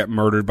beforehand get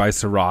murdered by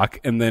Sirach,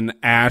 and then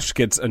Ash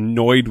gets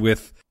annoyed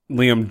with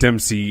Liam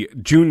Dempsey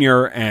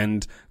Jr.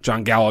 and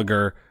John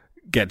Gallagher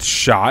gets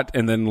shot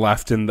and then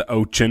left in the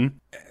ocean.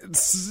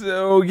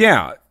 So,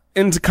 yeah,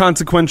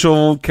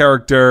 inconsequential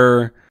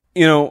character.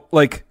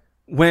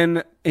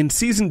 When in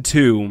season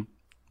 2,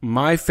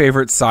 my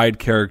favorite side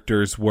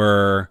characters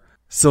were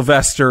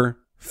Sylvester,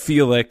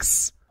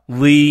 Felix,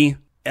 Lee,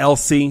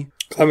 Elsie.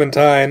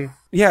 Clementine.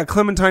 Yeah,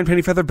 Clementine,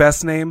 Pennyfeather,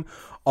 best name.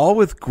 All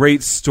with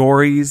great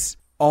stories,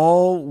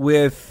 all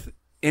with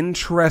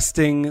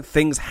interesting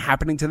things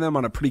happening to them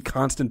on a pretty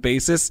constant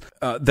basis.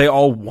 They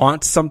all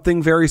want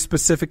something very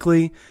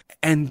specifically.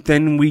 And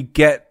then we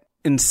get,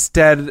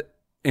 instead,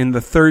 in the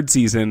 3rd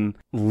season,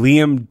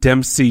 Liam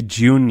Dempsey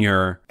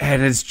Jr.,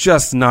 and it's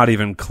just not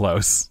even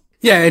close.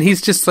 Yeah, and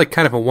he's just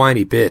kind of a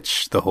whiny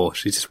bitch,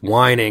 she's just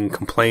whining,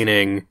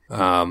 complaining.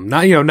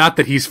 Not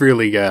that he's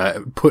really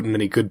put in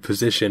any good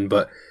position,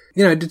 but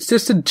it's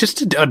just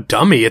a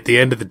dummy at the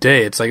end of the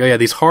day. It's like, oh yeah,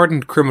 these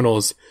hardened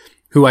criminals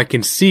who I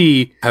can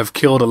see have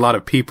killed a lot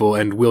of people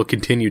and will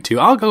continue to.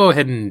 I'll go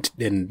ahead and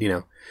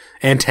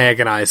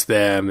antagonize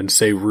them and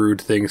say rude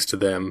things to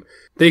them.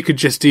 They could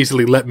just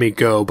easily let me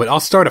go, but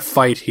I'll start a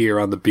fight here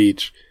on the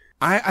beach.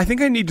 I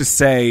think I need to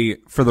say,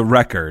 for the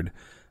record,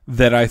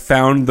 that I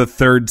found the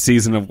 3rd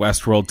season of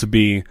Westworld to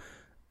be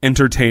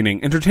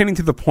entertaining. Entertaining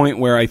to the point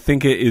where I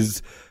think it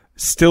is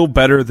still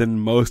better than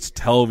most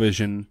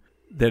television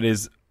that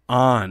is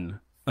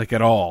on,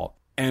 at all.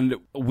 And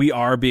we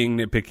are being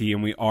nitpicky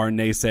and we are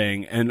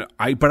naysaying.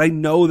 But I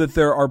know that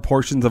there are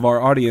portions of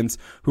our audience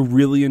who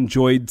really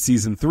enjoyed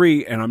season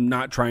 3, and I'm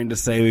not trying to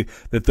say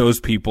that those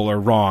people are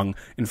wrong.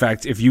 In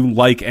fact, if you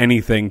like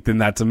anything, then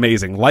that's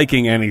amazing.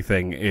 Liking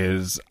anything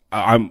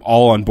I'm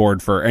all on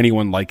board for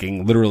anyone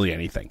liking literally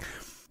anything.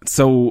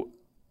 So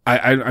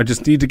I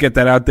just need to get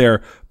that out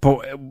there.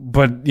 But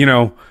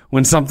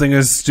when something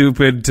is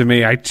stupid to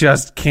me, I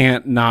just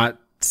can't not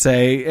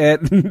say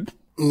it.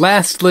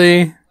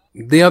 Lastly,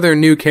 the other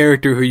new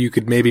character who you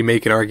could maybe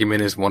make an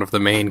argument is one of the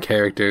main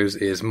characters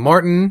is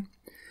Martin,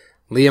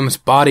 Liam's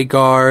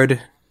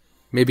bodyguard,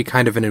 maybe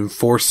kind of an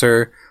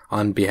enforcer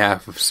on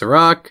behalf of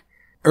Sirach.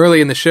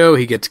 Early in the show,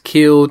 he gets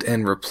killed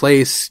and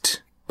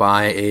replaced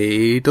by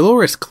a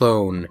Dolores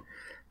clone,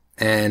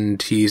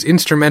 and he's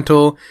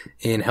instrumental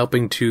in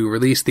helping to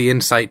release the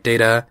Insight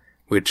data,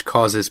 which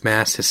causes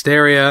mass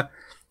hysteria,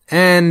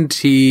 and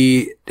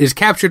he is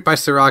captured by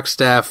Sirach's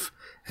staff,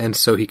 and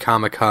so he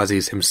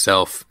kamikazes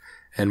himself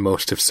and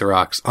most of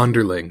Sirach's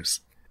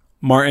underlings.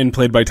 Martin,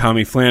 played by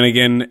Tommy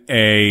Flanagan,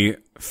 a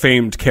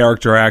famed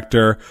character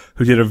actor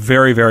who did a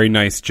very, very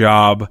nice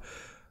job.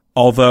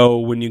 Although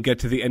when you get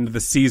to the end of the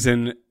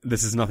season,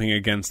 this is nothing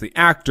against the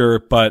actor,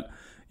 but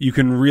you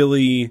can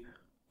really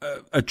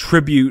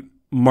attribute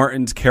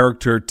Martin's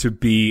character to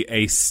be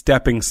a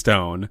stepping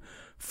stone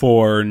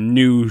for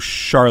new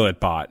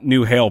Charlottebot,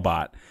 new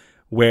Halebot,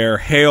 where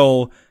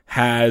Hale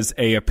has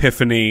a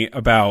epiphany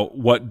about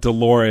what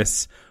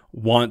Dolores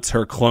wants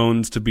her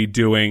clones to be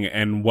doing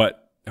and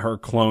what her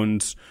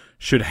clones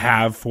should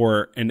have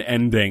for an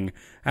ending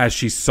as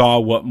she saw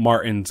what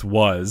Martin's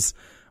was.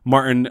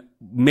 Martin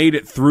made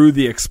it through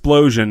the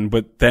explosion,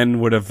 but then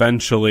would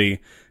eventually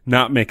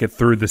not make it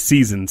through the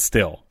season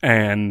still.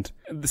 And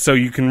so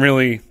you can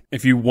really,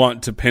 if you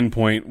want to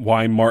pinpoint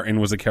why Martin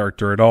was a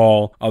character at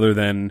all, other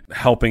than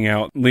helping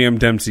out Liam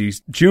Dempsey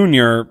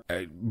Jr.,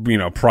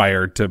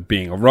 prior to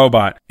being a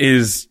robot,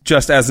 is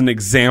just as an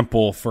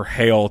example for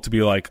Hale to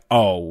be like,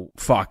 oh,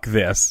 fuck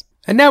this.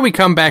 And now we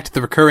come back to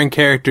the recurring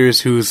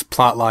characters whose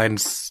plot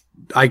lines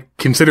I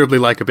considerably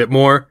like a bit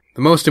more.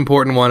 The most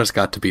important one has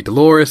got to be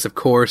Dolores, of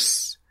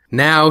course.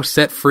 Now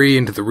set free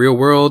into the real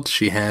world,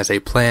 she has a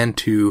plan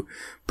to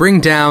bring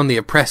down the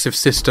oppressive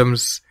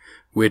systems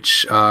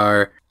which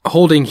are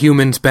holding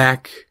humans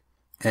back,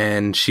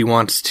 and she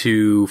wants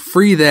to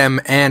free them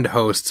and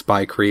hosts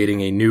by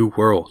creating a new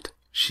world.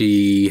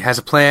 She has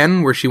a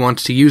plan where she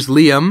wants to use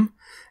Liam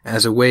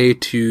as a way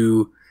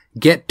to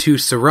get to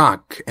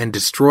Serac and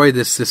destroy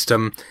this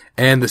system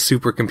and the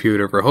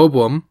supercomputer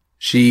Rehoboam.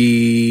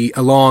 She,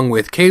 along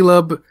with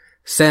Caleb,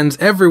 sends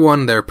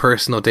everyone their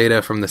personal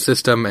data from the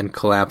system and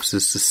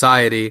collapses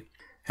society.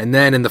 And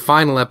then in the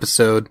final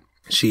episode,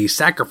 she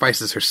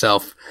sacrifices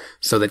herself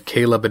so that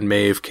Caleb and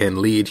Maeve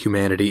can lead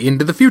humanity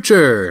into the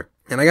future.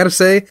 And I gotta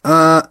say,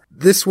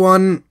 this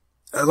one,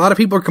 a lot of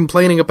people are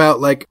complaining about,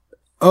 like,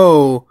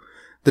 oh,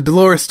 the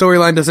Dolores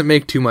storyline doesn't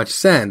make too much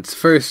sense.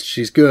 First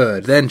she's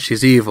good, then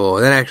she's evil,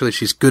 then actually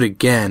she's good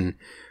again,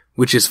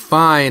 which is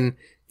fine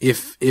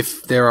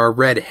if there are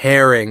red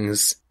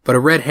herrings. But a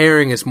red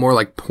herring is more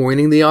like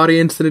pointing the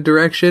audience in a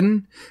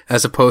direction,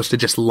 as opposed to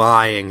just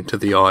lying to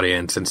the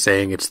audience and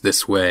saying it's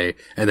this way,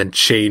 and then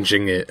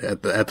changing it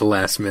at the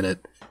last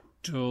minute.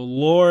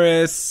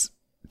 Dolores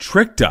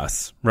tricked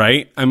us,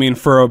 right? I mean,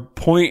 for a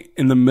point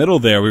in the middle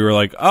there, we were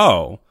like,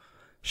 oh,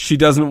 she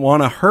doesn't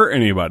want to hurt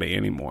anybody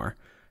anymore.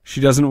 She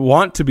doesn't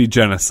want to be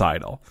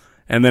genocidal.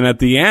 And then at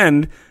the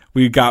end,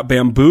 we got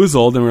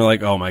bamboozled and we're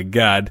like, oh my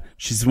God,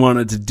 she's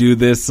wanted to do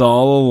this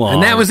all along.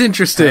 And that was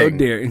interesting. How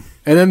dare you.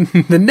 And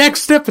then the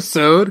next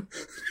episode.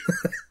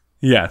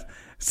 Yeah.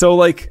 So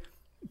like,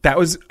 that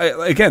was,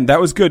 again, that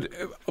was good.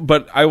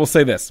 But I will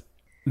say this.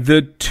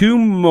 The two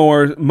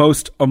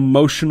most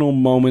emotional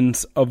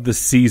moments of the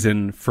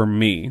season for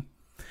me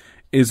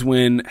is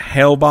when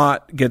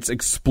Halebot gets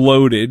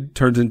exploded,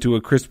 turns into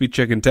a crispy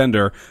chicken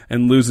tender,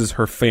 and loses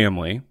her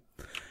family.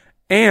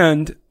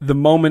 And the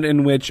moment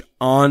in which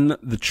on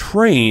the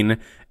train,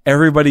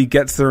 everybody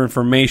gets their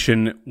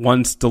information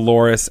once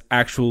Dolores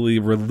actually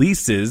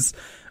releases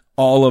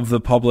all of the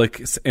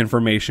public's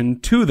information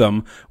to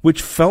them,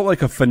 which felt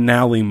like a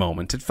finale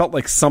moment. It felt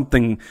like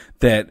something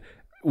that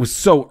was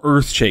so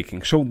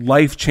earth-shaking, so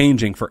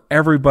life-changing for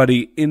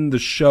everybody in the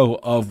show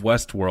of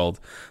Westworld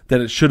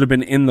that it should have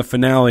been in the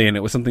finale, and it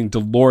was something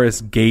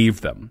Dolores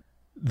gave them.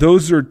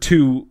 Those are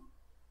two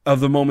of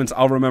the moments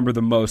I'll remember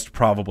the most,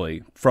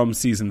 probably, from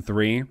season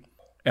 3.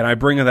 And I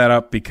bring that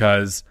up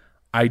because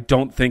I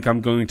don't think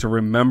I'm going to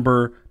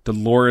remember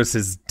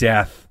Dolores'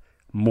 death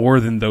more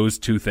than those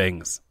two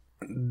things.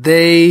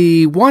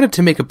 They wanted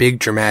to make a big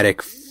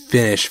dramatic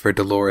finish for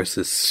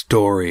Dolores'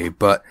 story,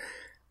 but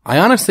I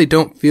honestly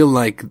don't feel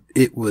like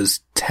it was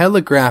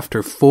telegraphed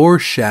or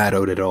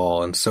foreshadowed at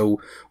all. And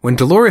so when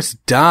Dolores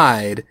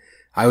died,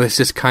 I was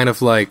just kind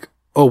of like,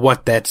 oh,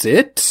 what, that's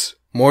it?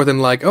 More than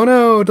like, oh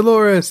no,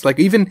 Dolores. Like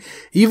even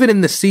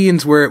in the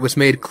scenes where it was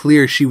made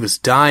clear she was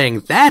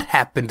dying, that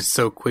happened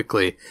so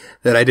quickly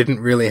that I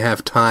didn't really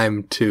have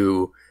time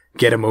to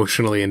get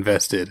emotionally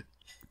invested.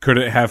 Could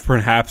it have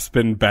perhaps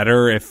been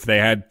better if they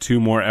had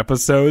 2 more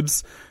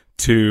episodes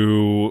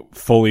to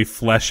fully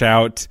flesh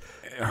out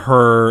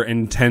her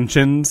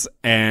intentions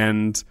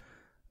and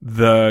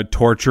the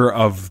torture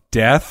of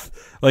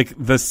death? Like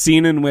the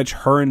scene in which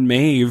her and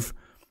Maeve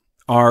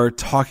are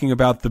talking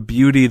about the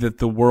beauty that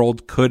the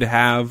world could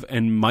have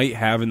and might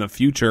have in the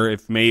future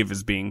if Maeve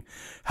is being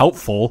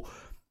helpful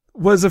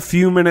was a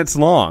few minutes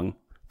long.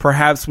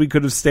 Perhaps we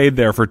could have stayed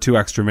there for 2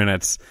 extra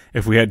minutes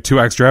if we had 2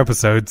 extra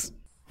episodes.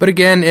 But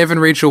again, Evan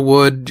Rachel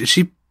Wood,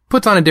 she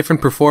puts on a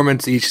different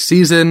performance each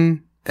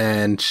season,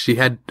 and she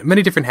had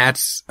many different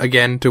hats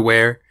again to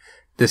wear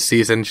this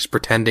season. She's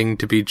pretending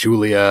to be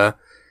Julia.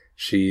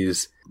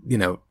 She's,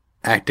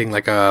 acting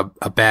like a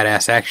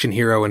badass action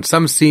hero in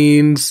some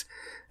scenes,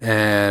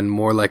 and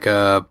more like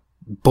a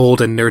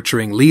bold and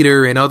nurturing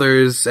leader in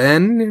others,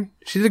 and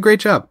she did a great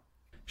job.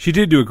 She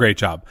did do a great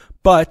job.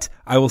 But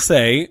I will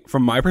say,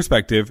 from my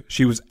perspective,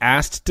 she was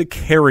asked to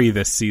carry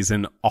this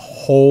season a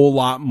whole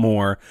lot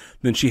more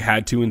than she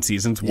had to in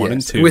seasons 1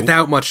 and 2.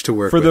 Without much to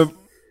work with.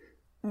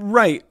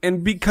 Right.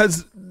 And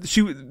because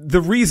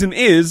the reason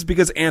is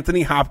because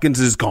Anthony Hopkins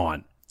is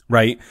gone,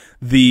 right?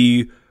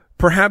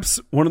 Perhaps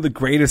one of the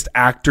greatest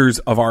actors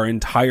of our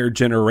entire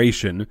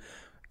generation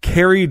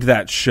carried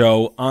that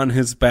show on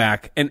his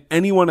back, and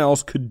anyone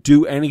else could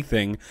do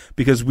anything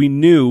because we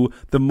knew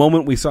the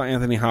moment we saw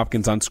Anthony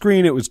Hopkins on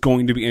screen, it was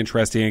going to be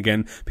interesting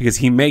again because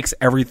he makes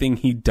everything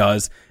he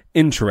does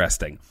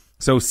interesting.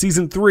 So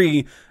season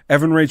 3,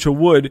 Evan Rachel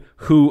Wood,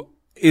 who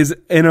is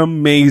an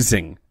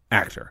amazing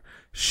actor.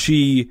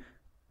 She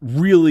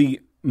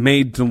really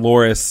made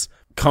Dolores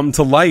come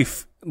to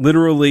life,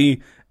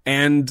 literally,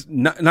 and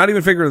not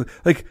even figuratively,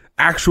 like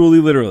actually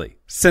literally.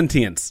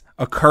 Sentience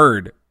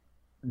occurred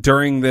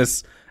during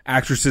this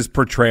actress's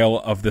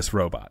portrayal of this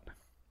robot.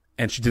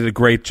 And she did a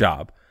great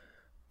job.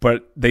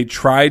 But they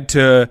tried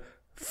to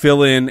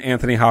fill in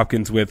Anthony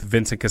Hopkins with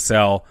Vincent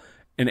Cassel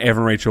and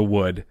Evan Rachel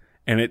Wood.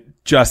 And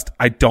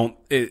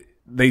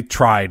they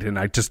tried, and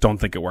I just don't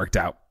think it worked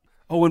out.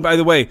 Oh, and by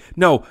the way,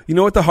 no, you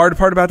know what the hard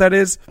part about that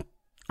is?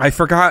 I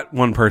forgot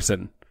one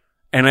person.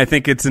 And I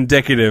think it's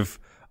indicative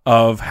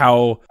of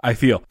how I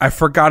feel. I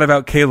forgot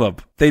about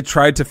Caleb. They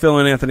tried to fill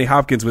in Anthony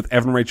Hopkins with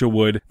Evan Rachel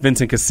Wood,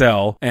 Vincent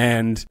Cassel,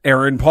 and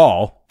Aaron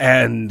Paul,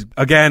 and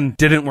again,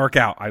 didn't work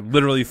out. I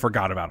literally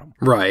forgot about him.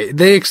 Right.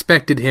 They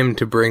expected him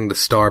to bring the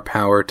star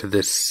power to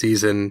this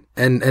season,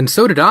 and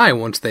so did I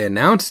once they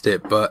announced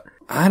it, but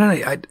I don't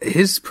know,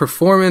 his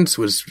performance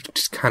was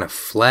just kind of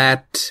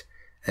flat,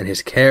 and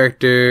his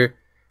character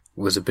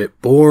was a bit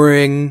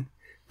boring,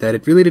 that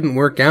it really didn't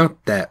work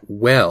out that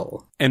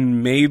well.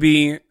 And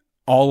maybe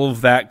all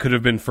of that could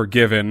have been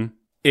forgiven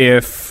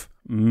if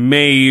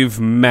Maeve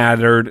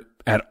mattered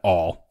at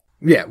all.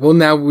 Yeah, well,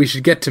 now we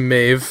should get to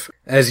Maeve.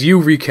 As you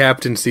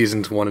recapped in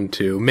seasons 1 and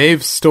 2,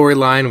 Maeve's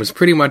storyline was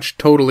pretty much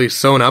totally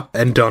sewn up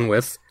and done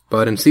with.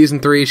 But in season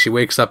 3, she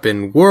wakes up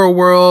in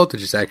World,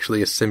 which is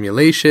actually a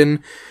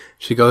simulation.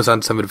 She goes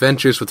on some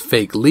adventures with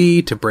fake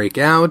Lee to break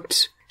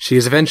out. She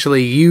is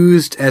eventually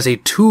used as a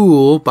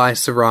tool by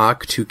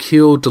Serac to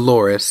kill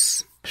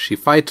Dolores. She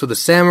fights with a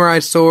samurai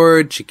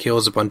sword, she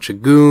kills a bunch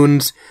of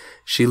goons,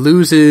 she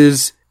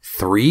loses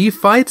 3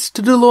 fights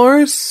to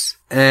Dolores,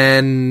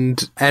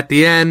 and at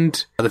the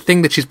end, the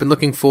thing that she's been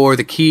looking for,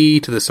 the key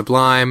to the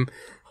Sublime,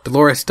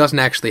 Dolores doesn't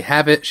actually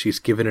have it, she's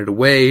given it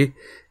away,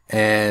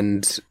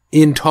 and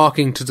in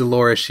talking to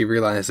Dolores, she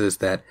realizes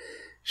that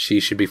she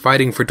should be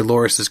fighting for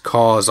Dolores'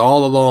 cause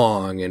all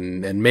along,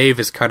 and Maeve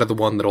is kind of the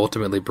one that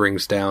ultimately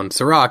brings down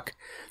Serac,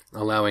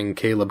 allowing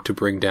Caleb to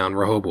bring down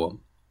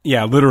Rehoboam.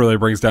 Yeah, literally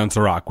brings down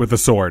Serac with a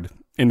sword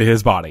into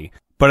his body.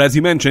 But as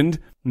you mentioned,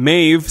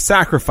 Maeve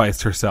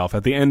sacrificed herself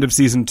at the end of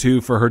season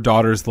 2 for her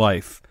daughter's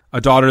life.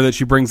 A daughter that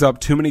she brings up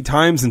too many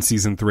times in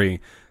season 3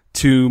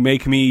 to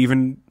make me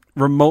even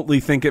remotely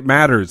think it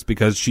matters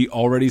because she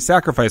already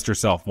sacrificed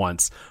herself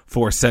once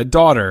for said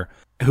daughter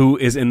who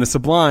is in the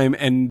Sublime,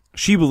 and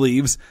she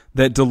believes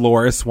that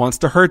Dolores wants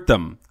to hurt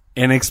them.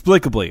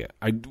 Inexplicably.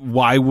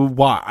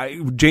 Why?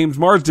 James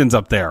Marsden's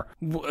up there.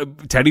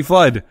 Teddy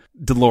Flood.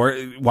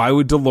 Why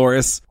would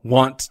Dolores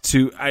want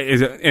to...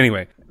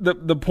 anyway,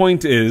 the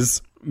point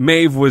is,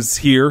 Maeve was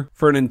here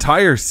for an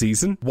entire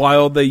season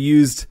while they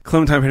used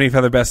Clementine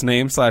Pennyfeather Best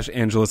Name /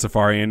 Angela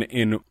Safarian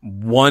in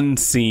one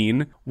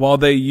scene, while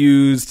they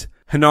used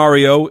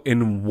Henario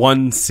in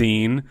one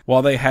scene,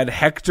 while they had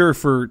Hector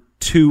for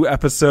 2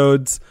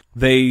 episodes.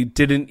 They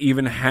didn't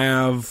even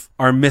have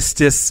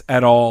Armistice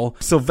at all.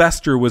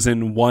 Sylvester was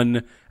in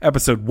 1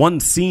 episode, 1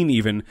 scene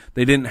even.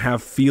 They didn't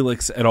have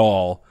Felix at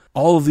all.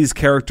 All of these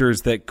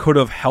characters that could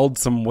have held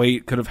some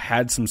weight, could have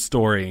had some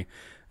story,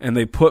 and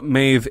they put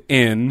Maeve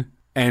in,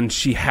 and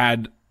she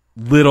had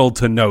little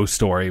to no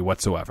story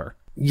whatsoever.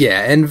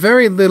 Yeah, and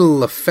very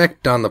little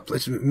effect on the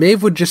place.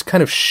 Maeve would just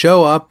kind of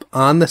show up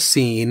on the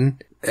scene,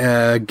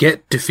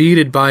 get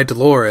defeated by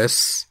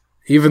Dolores.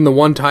 Even the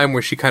one time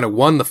where she kind of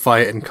won the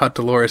fight and cut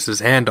Dolores'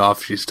 hand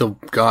off, she still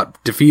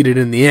got defeated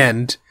in the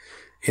end,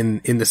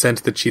 in the sense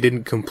that she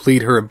didn't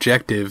complete her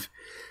objective.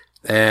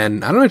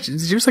 And I don't know,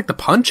 she was like the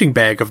punching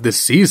bag of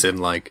this season.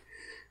 Like,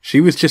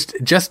 she was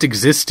just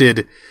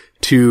existed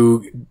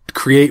to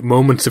create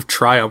moments of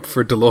triumph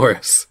for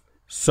Dolores.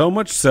 So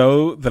much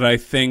so that I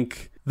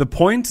think the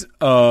point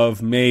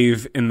of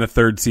Maeve in the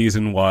 3rd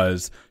season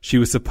was she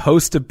was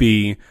supposed to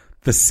be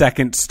the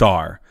second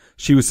star.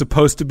 She was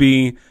supposed to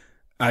be,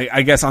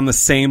 I guess, on the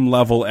same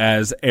level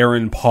as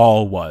Aaron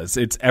Paul was.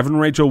 It's Evan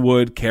Rachel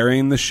Wood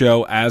carrying the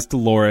show as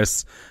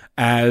Dolores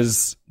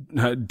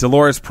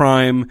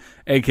Prime,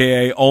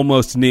 aka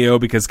almost Neo,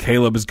 because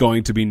Caleb is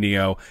going to be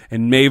Neo,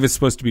 and Maeve is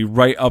supposed to be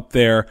right up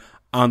there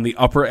on the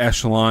upper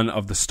echelon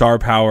of the star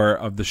power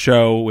of the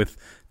show with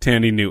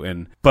Tandy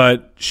Newton.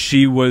 But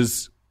she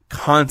was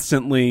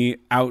constantly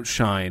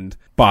outshined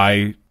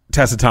by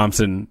Tessa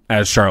Thompson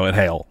as Charlotte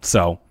Hale,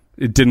 so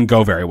it didn't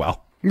go very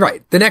well.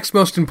 Right. The next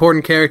most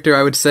important character,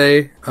 I would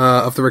say,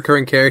 of the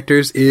recurring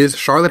characters is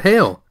Charlotte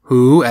Hale,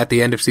 who, at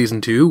the end of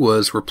season 2,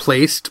 was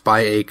replaced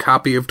by a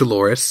copy of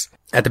Dolores.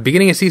 At the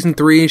beginning of season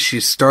 3,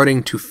 she's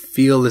starting to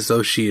feel as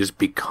though she is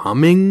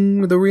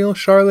becoming the real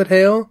Charlotte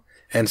Hale,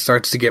 and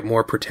starts to get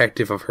more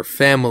protective of her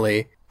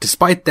family.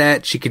 Despite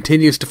that, she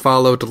continues to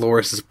follow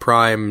Dolores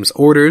Prime's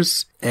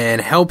orders and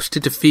helps to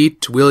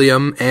defeat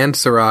William and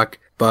Serac,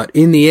 but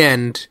in the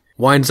end,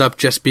 winds up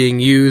just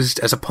being used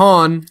as a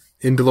pawn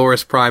in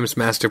Dolores Prime's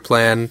master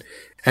plan.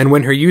 And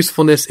when her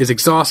usefulness is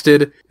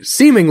exhausted,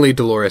 seemingly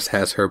Dolores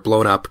has her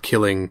blown up,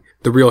 killing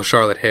the real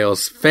Charlotte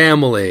Hale's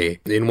family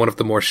in one of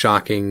the more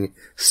shocking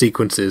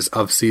sequences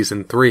of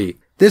season 3.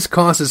 This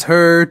causes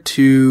her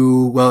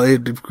to, well,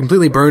 it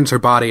completely burns her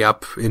body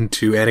up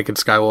into Anakin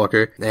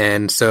Skywalker.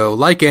 And so,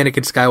 like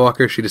Anakin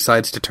Skywalker, she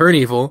decides to turn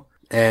evil.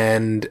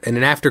 And in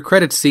an after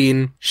credits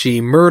scene, she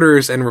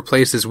murders and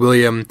replaces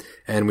William.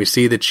 And we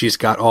see that she's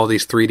got all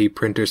these 3D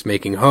printers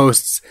making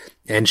hosts.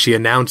 And she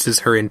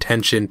announces her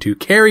intention to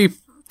carry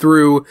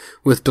through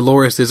with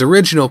Dolores'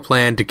 original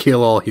plan to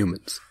kill all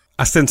humans.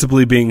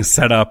 Ostensibly being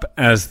set up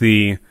as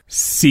the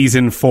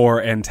season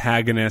 4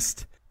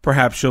 antagonist.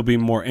 Perhaps she'll be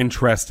more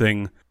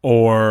interesting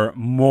or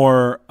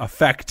more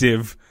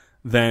effective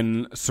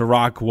than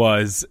Serac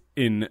was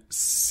in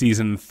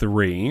season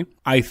 3.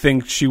 I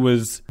think she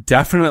was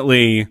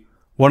definitely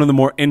one of the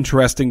more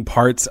interesting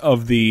parts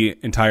of the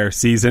entire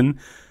season.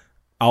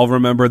 I'll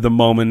remember the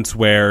moments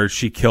where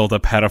she killed a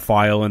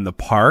pedophile in the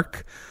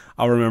park.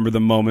 I'll remember the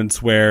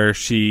moments where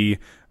she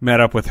met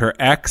up with her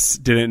ex,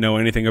 didn't know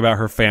anything about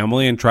her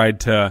family, and tried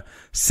to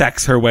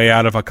sex her way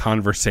out of a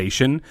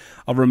conversation.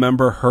 I'll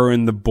remember her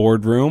in the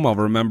boardroom. I'll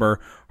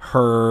remember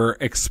her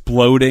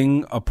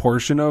exploding a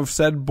portion of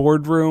said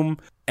boardroom.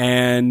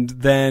 And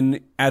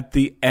then at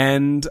the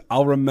end,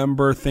 I'll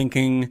remember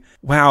thinking,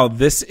 wow,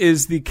 this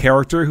is the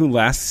character who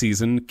last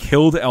season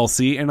killed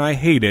Elsie and I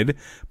hated.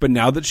 But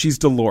now that she's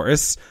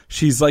Dolores,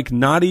 she's like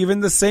not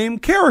even the same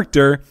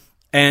character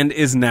and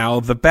is now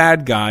the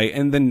bad guy.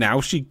 And then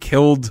now she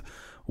killed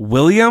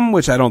William,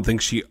 which I don't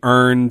think she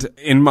earned,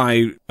 in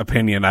my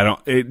opinion.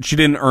 She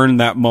didn't earn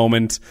that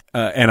moment,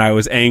 and I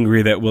was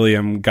angry that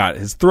William got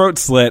his throat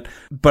slit.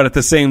 But at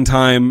the same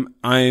time,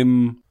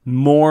 I'm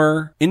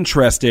more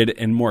interested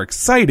and more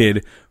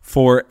excited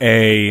for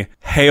a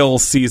Hale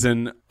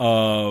season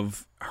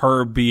of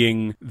her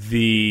being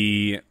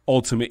the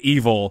ultimate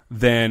evil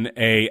than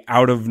a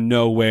out of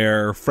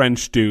nowhere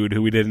French dude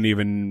who we didn't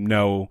even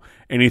know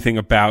anything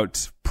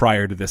about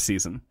prior to this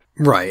season.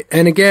 Right.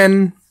 And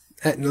again,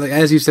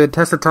 as you said,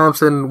 Tessa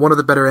Thompson, one of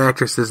the better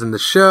actresses in the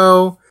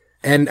show.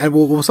 And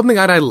something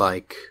that I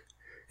like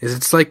is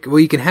it's like, well,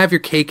 you can have your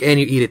cake and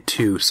you eat it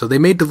too. So they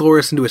made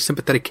Dolores into a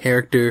sympathetic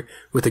character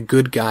with a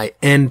good guy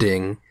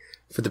ending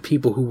for the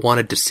people who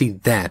wanted to see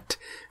that.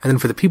 And then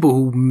for the people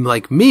who,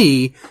 like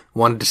me,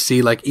 wanted to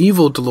see like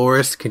evil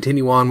Dolores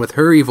continue on with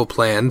her evil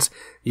plans,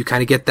 you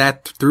kind of get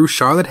that through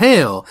Charlotte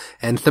Hale.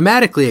 And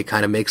thematically it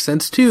kind of makes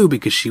sense too,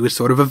 because she was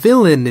sort of a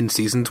villain in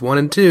seasons 1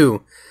 and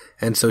 2.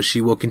 And so she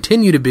will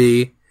continue to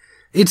be.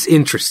 It's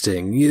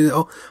interesting. You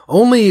know,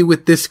 only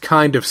with this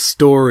kind of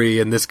story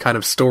and this kind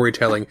of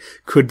storytelling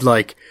could,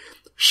 like,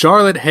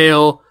 Charlotte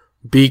Hale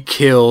be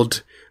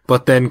killed,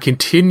 but then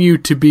continue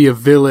to be a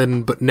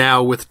villain, but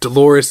now with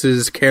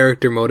Dolores's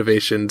character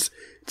motivations.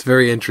 It's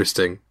very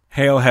interesting.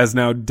 Hale has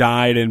now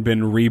died and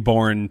been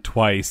reborn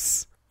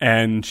twice,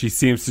 and she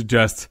seems to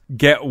just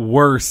get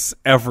worse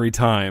every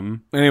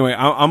time. Anyway,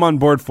 I'm on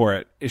board for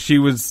it. She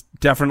was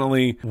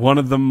definitely one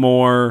of the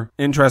more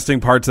interesting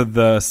parts of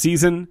the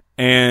season,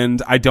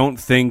 and I don't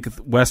think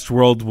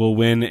Westworld will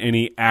win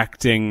any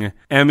acting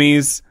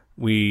Emmys.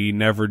 We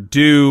never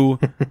do.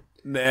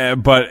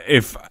 But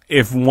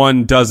if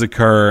one does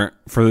occur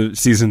for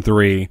season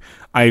 3,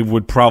 I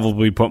would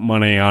probably put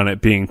money on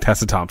it being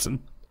Tessa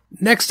Thompson.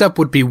 Next up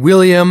would be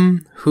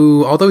William,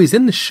 who, although he's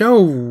in the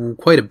show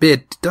quite a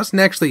bit, doesn't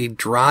actually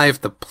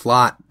drive the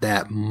plot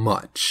that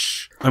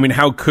much. I mean,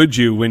 how could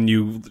you when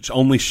you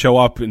only show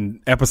up in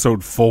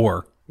episode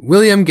 4?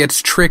 William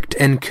gets tricked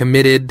and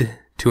committed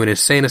to an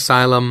insane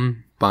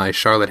asylum by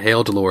Charlotte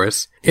Hale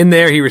Dolores. In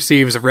there, he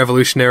receives a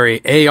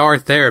revolutionary AR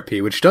therapy,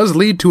 which does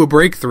lead to a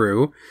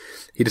breakthrough.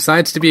 He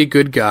decides to be a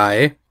good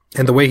guy,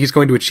 and the way he's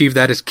going to achieve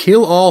that is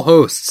kill all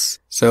hosts.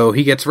 So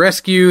he gets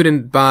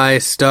rescued by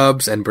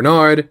Stubbs and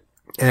Bernard,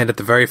 and at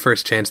the very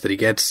first chance that he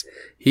gets,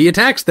 he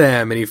attacks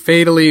them, and he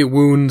fatally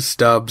wounds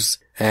Stubbs.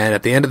 And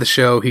at the end of the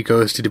show, he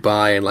goes to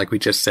Dubai, and like we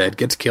just said,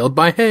 gets killed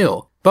by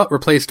Hale, but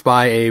replaced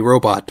by a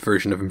robot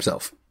version of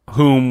himself.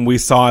 Whom we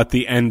saw at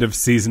the end of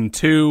season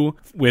 2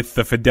 with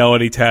the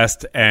fidelity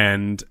test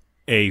and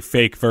a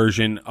fake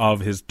version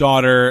of his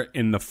daughter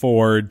in the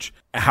forge.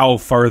 How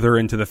farther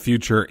into the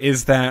future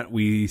is that?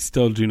 We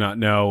still do not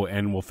know,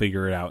 and we'll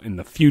figure it out in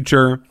the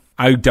future.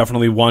 I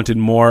definitely wanted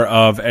more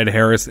of Ed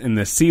Harris in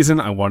this season.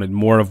 I wanted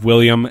more of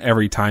William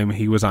every time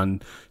he was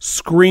on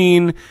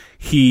screen.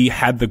 He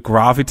had the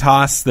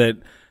gravitas that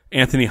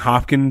Anthony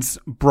Hopkins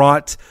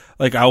brought.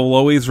 Like, I will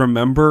always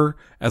remember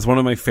as one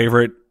of my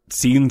favorite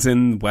scenes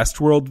in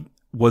Westworld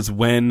was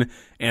when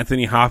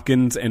Anthony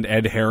Hopkins and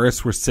Ed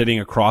Harris were sitting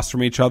across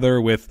from each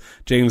other with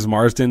James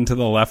Marsden to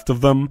the left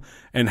of them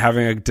and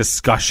having a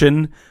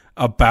discussion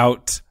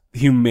about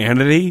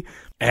humanity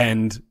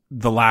and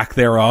the lack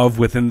thereof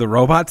within the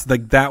robots.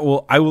 Like, that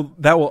will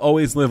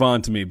always live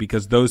on to me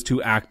because those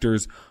two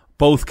actors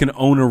both can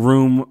own a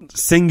room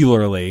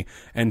singularly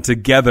and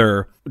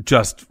together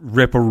just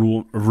rip a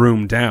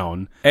room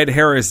down. Ed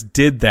Harris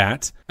did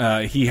that.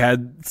 He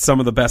had some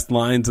of the best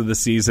lines of the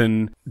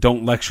season.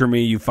 Don't lecture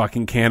me, you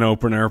fucking can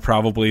opener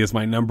probably is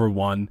my number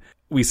one.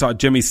 We saw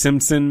Jimmy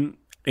Simpson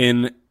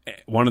in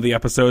one of the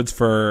episodes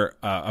for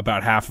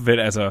about half of it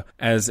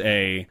as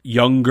a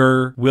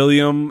younger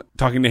William,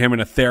 talking to him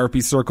in a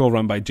therapy circle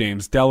run by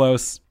James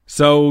Delos.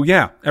 So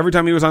yeah, every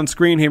time he was on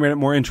screen, he made it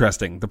more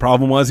interesting. The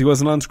problem was he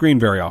wasn't on screen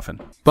very often.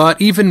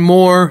 But even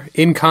more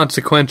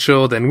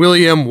inconsequential than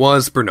William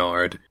was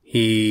Bernard.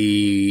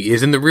 He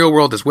is in the real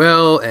world as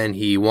well, and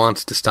he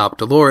wants to stop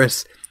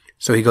Dolores.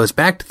 So he goes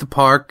back to the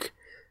park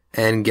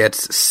and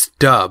gets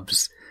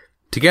Stubbs.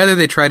 Together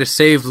they try to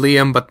save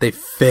Liam, but they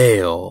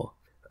fail.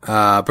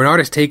 Bernard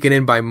is taken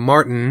in by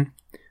Martin,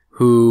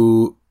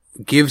 who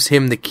gives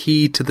him the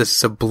key to the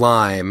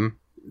Sublime.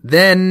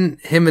 Then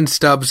him and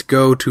Stubbs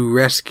go to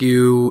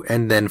rescue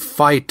and then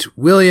fight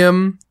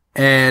William,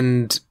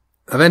 and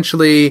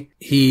eventually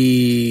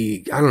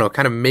he,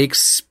 kind of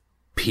makes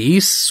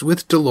peace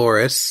with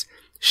Dolores.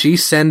 She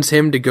sends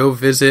him to go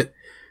visit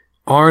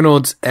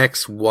Arnold's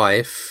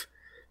ex-wife,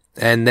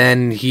 and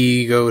then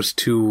he goes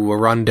to a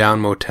rundown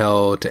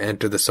motel to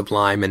enter the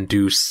Sublime and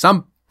do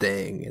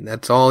something, and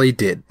that's all he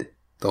did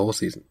the whole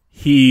season.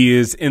 He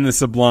is in the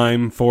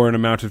Sublime for an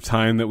amount of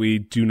time that we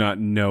do not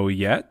know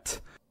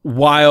yet.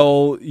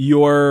 While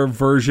your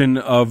version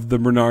of the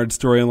Bernard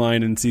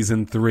storyline in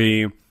season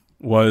 3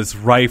 was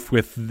rife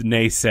with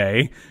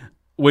naysay,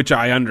 which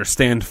I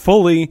understand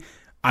fully,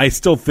 I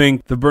still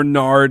think the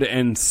Bernard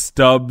and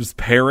Stubbs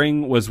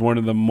pairing was one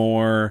of the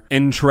more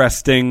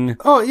interesting.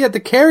 Oh yeah, the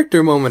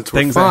character moments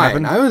were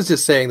fine. That I was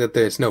just saying that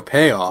there's no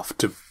payoff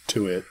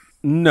to it.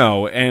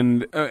 No,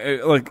 and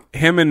like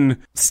him and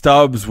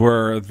Stubbs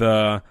were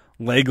the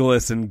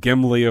Legolas and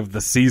Gimli of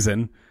the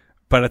season,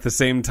 but at the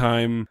same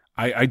time,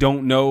 I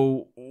don't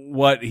know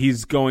what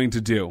he's going to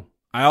do.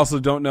 I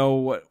also don't know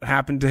what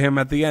happened to him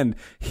at the end.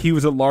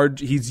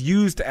 He's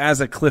used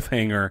as a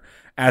cliffhanger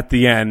at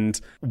the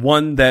end,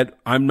 one that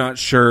I'm not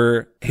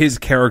sure his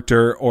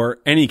character or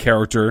any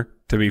character,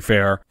 to be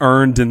fair,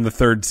 earned in the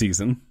third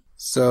season.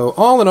 So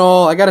all in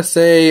all, I gotta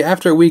say,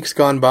 after a week's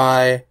gone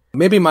by,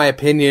 maybe my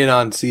opinion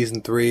on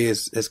season 3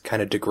 is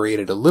kind of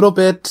degraded a little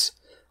bit.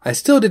 I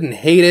still didn't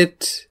hate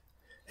it.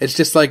 It's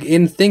just like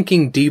in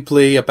thinking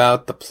deeply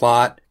about the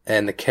plot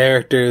and the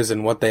characters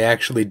and what they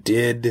actually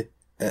did,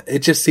 it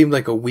just seemed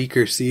like a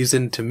weaker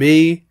season to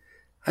me.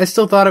 I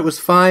still thought it was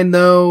fine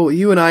though.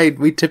 You and I,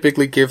 we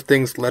typically give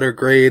things letter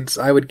grades.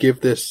 I would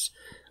give this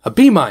a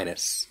B-.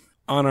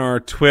 On our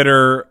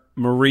Twitter,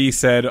 Marie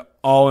said,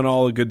 all in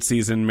all, a good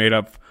season made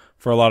up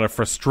for a lot of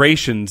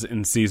frustrations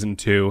in season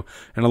 2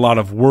 and a lot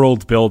of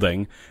world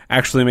building.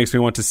 Actually makes me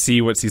want to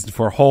see what season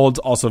 4 holds.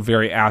 Also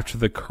very apt to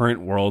the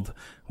current world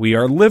we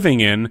are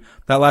living in.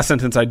 That last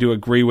sentence I do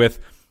agree with.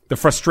 The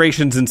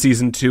frustrations in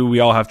season 2, we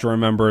all have to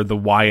remember the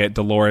Wyatt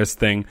Dolores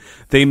thing.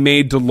 They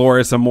made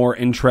Dolores a more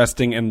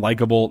interesting and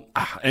likable,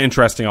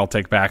 interesting I'll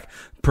take back,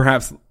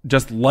 perhaps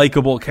just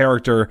likable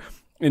character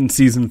in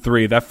season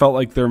 3. That felt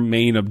like their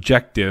main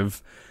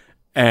objective.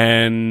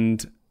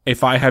 And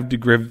if I have to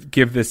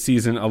give this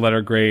season a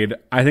letter grade,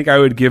 I think I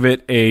would give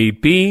it a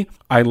B.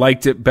 I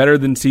liked it better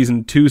than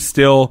season 2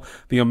 still.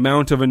 The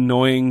amount of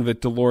annoying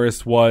that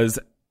Dolores was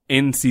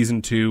in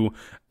season 2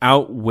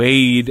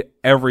 outweighed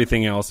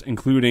everything else,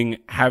 including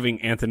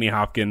having Anthony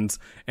Hopkins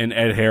and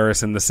Ed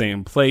Harris in the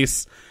same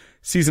place.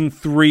 Season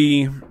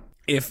 3,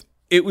 if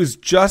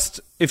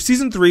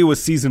season 3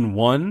 was season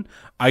 1,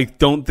 I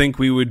don't think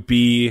we would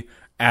be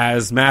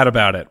as mad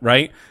about it,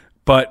 right?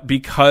 But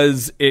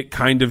because it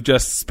kind of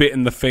just spit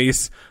in the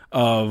face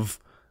of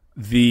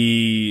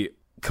the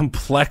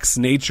complex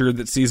nature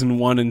that season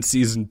 1 and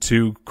season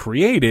 2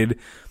 created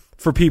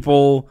for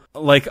people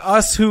like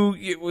us who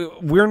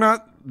we're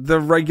not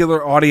the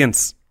regular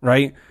audience,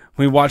 right?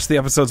 We watch the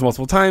episodes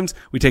multiple times.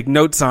 We take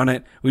notes on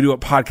it. We do a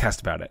podcast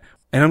about it.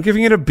 And I'm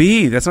giving it a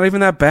B. That's not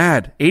even that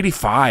bad.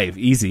 85.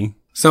 Easy.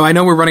 So I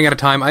know we're running out of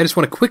time. I just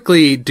want to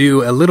quickly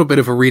do a little bit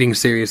of a reading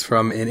series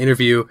from an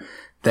interview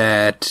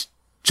that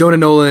Jonah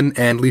Nolan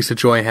and Lisa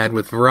Joy had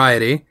with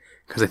Variety,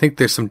 because I think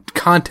there's some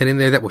content in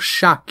there that will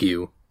shock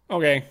you.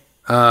 Okay.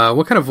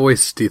 What kind of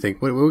voice do you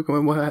think? What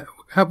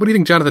do you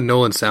think Jonathan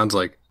Nolan sounds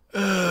like?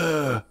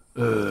 All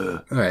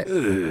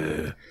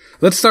right.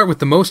 Let's start with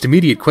the most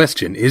immediate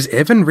question. Is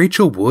Evan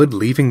Rachel Wood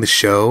leaving the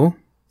show?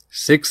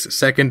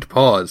 6-second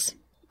pause.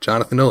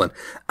 Jonathan Nolan.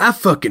 I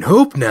fucking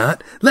hope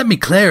not. Let me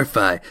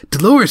clarify.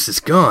 Dolores is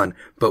gone,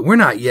 but we're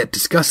not yet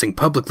discussing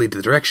publicly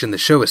the direction the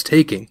show is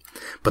taking.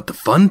 But the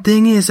fun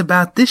thing is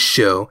about this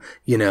show,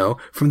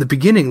 from the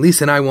beginning,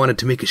 Lisa and I wanted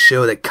to make a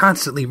show that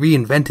constantly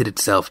reinvented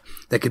itself,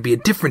 that could be a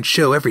different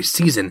show every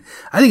season.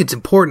 I think it's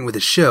important with a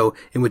show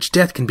in which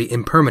death can be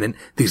impermanent,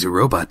 these are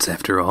robots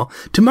after all,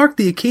 to mark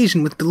the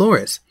occasion with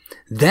Dolores.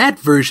 That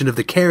version of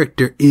the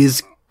character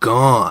is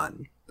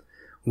gone.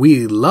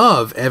 We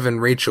love Evan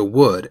Rachel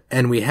Wood,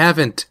 and we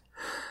haven't,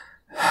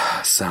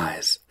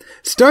 sighs,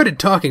 started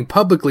talking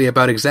publicly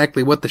about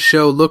exactly what the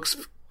show looks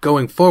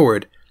going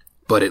forward,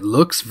 but it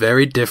looks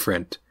very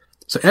different.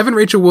 So Evan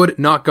Rachel Wood,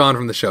 not gone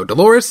from the show.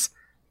 Dolores,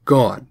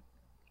 gone.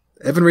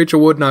 Evan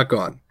Rachel Wood, not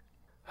gone.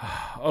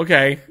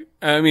 Okay.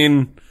 I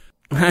mean,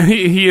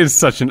 he is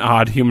such an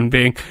odd human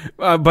being.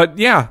 But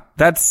yeah,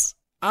 that's,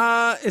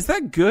 is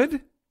that good?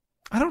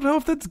 I don't know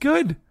if that's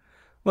good.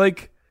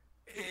 Like,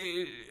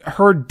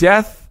 her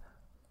death,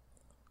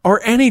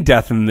 or any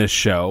death in this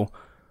show,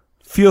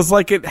 feels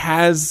like it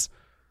has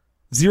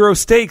zero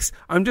stakes.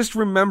 I'm just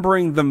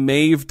remembering the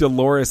Maeve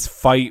Dolores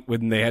fight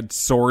when they had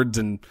swords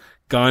and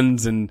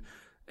guns and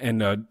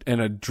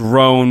a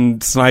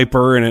drone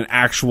sniper and an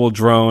actual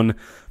drone.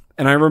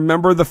 And I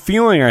remember the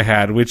feeling I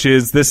had, which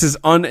is this is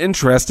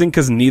uninteresting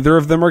because neither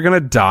of them are going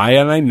to die,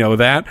 and I know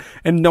that.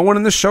 And no one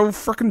in the show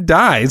freaking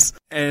dies.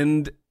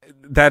 And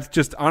that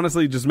just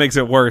honestly just makes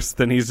it worse.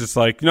 Then he's just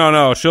like,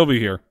 no, she'll be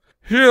here.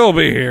 She'll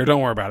be here.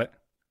 Don't worry about it.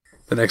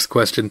 The next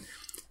question.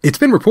 It's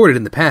been reported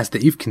in the past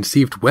that you've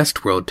conceived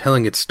Westworld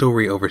telling its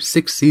story over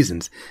 6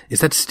 seasons.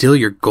 Is that still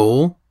your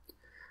goal?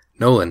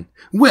 Nolan.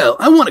 Well,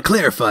 I want to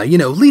clarify,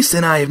 Lisa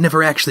and I have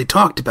never actually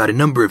talked about a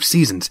number of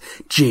seasons.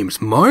 James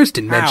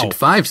Marsden mentioned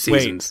 5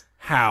 seasons.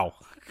 Wait, how?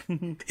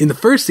 In the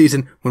first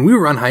season, when we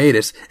were on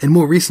hiatus, and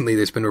more recently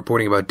there's been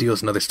reporting about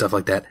deals and other stuff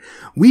like that,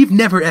 we've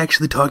never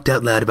actually talked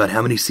out loud about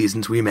how many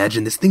seasons we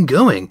imagine this thing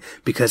going,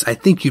 because I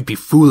think you'd be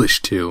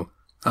foolish to.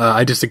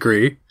 I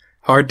disagree.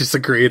 Hard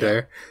disagree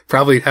there.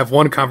 Probably have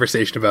one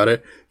conversation about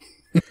it.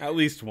 At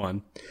least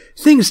one.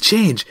 Things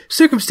change.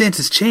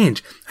 Circumstances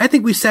change. I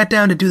think we sat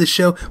down to do the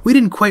show. We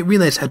didn't quite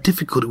realize how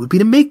difficult it would be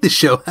to make the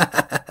show.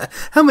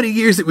 How many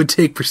years it would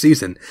take per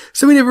season.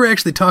 So we never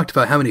actually talked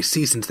about how many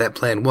seasons that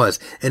plan was.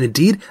 And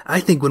indeed,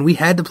 I think when we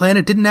had the plan,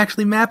 it didn't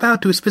actually map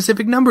out to a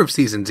specific number of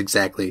seasons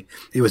exactly.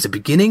 It was a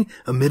beginning,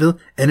 a middle,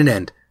 and an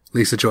end.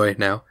 Lisa Joy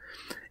now.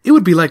 It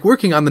would be like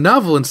working on the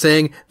novel and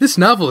saying, this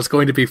novel is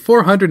going to be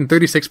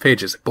 436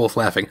 pages. Both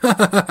laughing.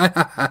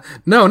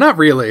 No, not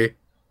really.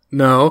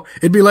 No,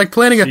 it'd be like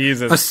planning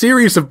a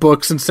series of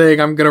books and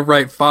saying, I'm going to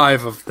write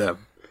 5 of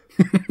them.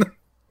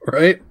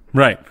 Right?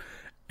 Right.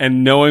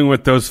 And knowing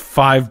what those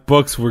 5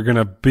 books were going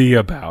to be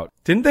about.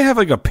 Didn't they have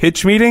like a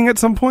pitch meeting at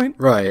some point?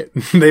 Right.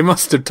 They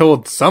must have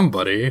told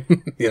somebody,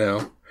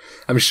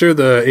 I'm sure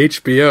the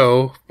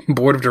HBO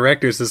board of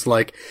directors is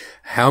like,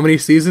 how many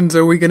seasons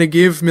are we going to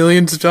give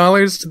millions of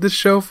dollars to this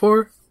show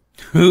for?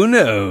 Who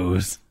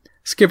knows?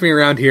 Skipping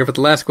around here for the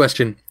last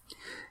question.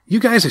 You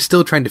guys are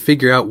still trying to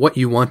figure out what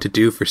you want to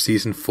do for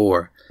season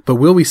 4, but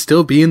will we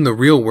still be in the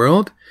real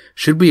world?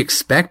 Should we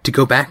expect to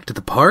go back to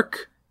the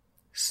park?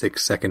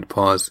 6-second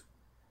pause.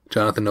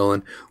 Jonathan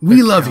Nolan,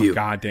 we love you.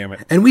 God damn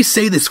it. And we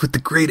say this with the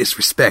greatest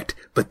respect,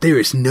 but there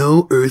is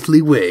no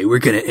earthly way we're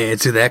going to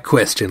answer that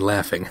question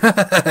laughing.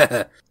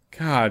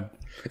 God.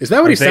 Is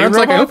that what he sounds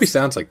like? I hope he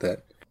sounds like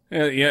that.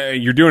 Yeah,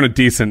 you're doing a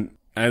decent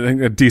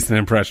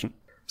impression.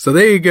 So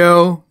there you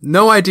go.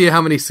 No idea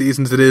how many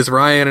seasons it is.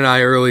 Ryan and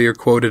I earlier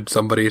quoted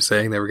somebody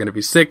saying there were going to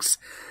be 6.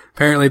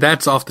 Apparently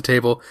that's off the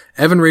table.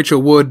 Evan Rachel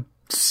Wood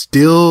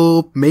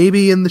still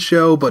maybe in the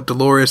show, but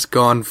Dolores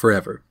gone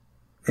forever.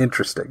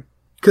 Interesting.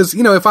 Because,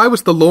 if I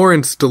was the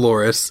Lawrence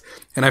Dolores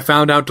and I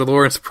found out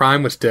Dolores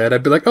Prime was dead,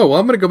 I'd be like, oh, well,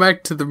 I'm going to go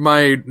back to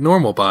my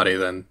normal body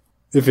then.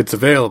 If it's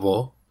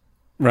available.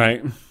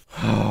 Right.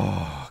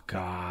 Oh,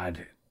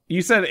 God.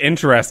 You said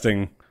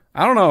interesting.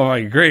 I don't know if I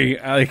agree.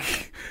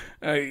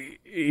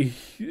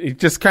 It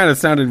just kind of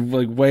sounded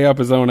like way up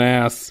his own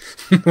ass.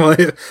 Well,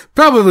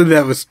 probably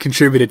that was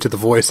contributed to the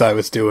voice I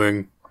was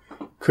doing.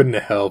 Couldn't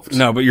have helped.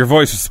 No, but your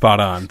voice is spot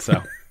on,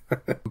 so.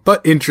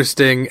 But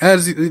interesting,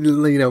 as,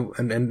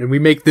 and we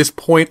make this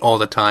point all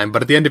the time,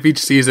 but at the end of each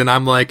season,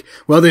 I'm like,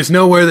 well, there's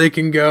nowhere they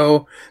can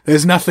go.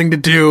 There's nothing to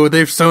do.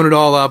 They've sewn it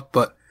all up,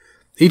 but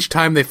each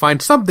time they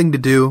find something to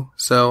do,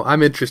 so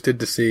I'm interested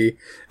to see.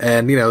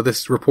 And,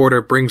 this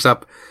reporter brings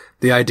up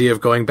the idea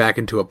of going back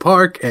into a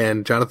park,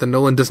 and Jonathan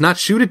Nolan does not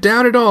shoot it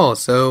down at all.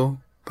 So,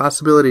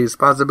 possibilities.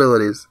 I don't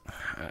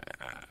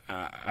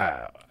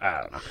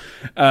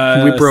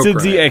know. We broke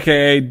Sidzy, Ryan.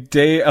 a.k.a.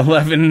 Day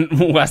 11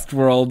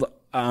 Westworld,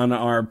 on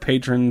our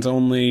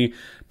patrons-only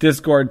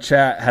Discord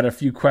chat, had a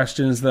few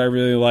questions that I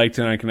really liked,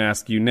 and I can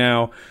ask you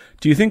now.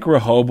 Do you think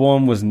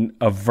Rehoboam was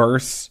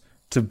averse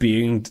to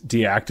being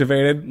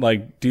deactivated?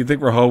 Like, do you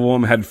think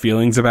Rehoboam had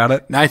feelings about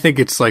it? I think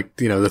it's like,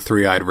 the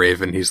three-eyed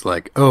raven. He's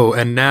like, oh,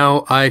 and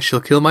now I shall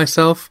kill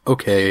myself?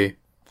 Okay.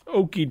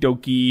 Okie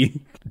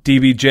dokie.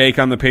 DB Jake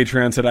on the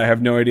Patreon said, I have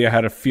no idea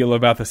how to feel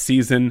about the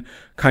season.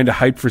 Kind of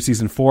hyped for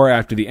season 4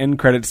 after the end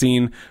credit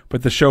scene,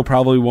 but the show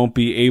probably won't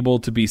be able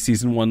to be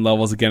season 1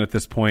 levels again at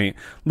this point.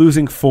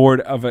 Losing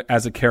Ford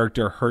as a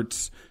character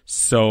hurts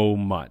so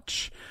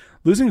much.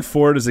 Losing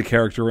Ford as a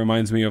character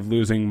reminds me of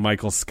losing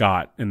Michael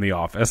Scott in The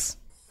Office.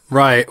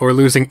 Right, or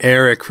losing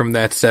Eric from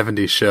That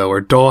 70s Show, or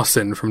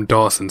Dawson from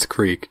Dawson's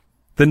Creek.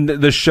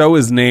 The show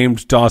is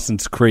named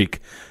Dawson's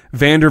Creek.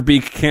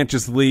 Vanderbeek can't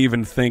just leave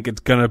and think it's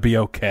gonna be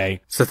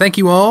okay. So thank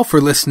you all for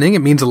listening. It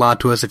means a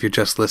lot to us if you're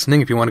just listening.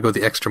 If you want to go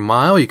the extra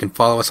mile, you can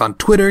follow us on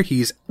Twitter.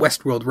 He's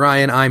Westworld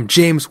Ryan. I'm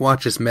James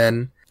Watches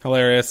Men.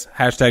 Hilarious.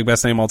 Hashtag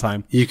best name all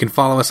time. You can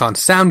follow us on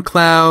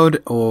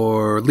SoundCloud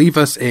or leave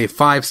us a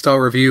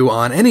 5-star review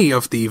on any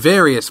of the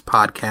various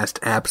podcast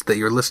apps that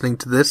you're listening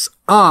to this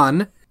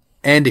on.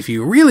 And if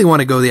you really want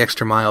to go the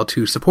extra mile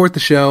to support the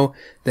show,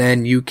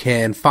 then you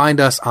can find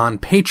us on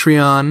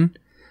Patreon.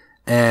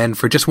 And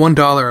for just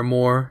 $1 or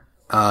more,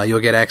 you'll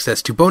get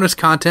access to bonus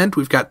content.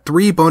 We've got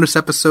 3 bonus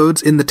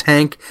episodes in the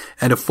tank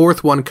and a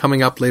 4th one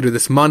coming up later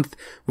this month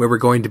where we're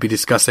going to be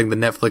discussing the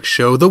Netflix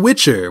show The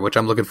Witcher, which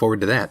I'm looking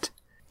forward to that.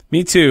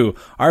 Me too.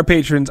 Our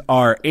patrons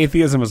are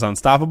Atheism is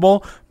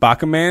Unstoppable,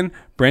 Bakaman,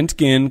 Brent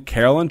Ginn,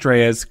 Carol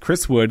Andreas,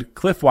 Chris Wood,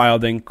 Cliff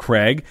Wilding,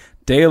 Craig,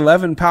 Day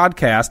 11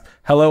 Podcast,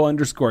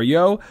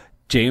 Hello_Yo,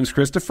 James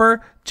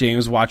Christopher,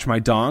 James Watch My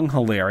Dong,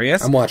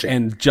 hilarious. I'm watching.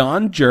 And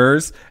John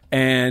Jers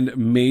and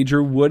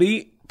Major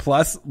Woody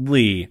plus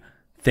Lee.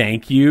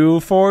 Thank you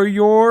for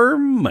your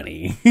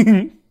money.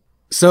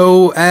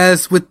 So,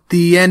 as with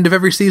the end of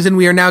every season,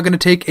 we are now going to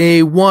take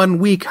a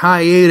 1-week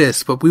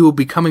hiatus, but we will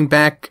be coming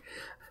back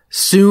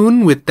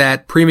soon with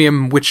that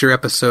premium Witcher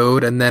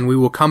episode, and then we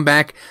will come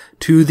back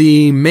to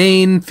the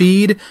main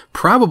feed,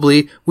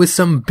 probably with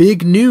some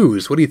big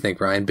news. What do you think,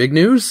 Ryan? Big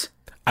news?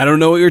 I don't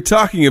know what you're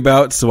talking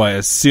about, so I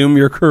assume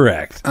you're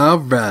correct. All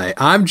right.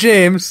 I'm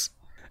James.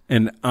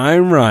 And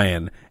I'm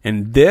Ryan,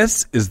 and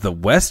this is the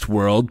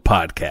Westworld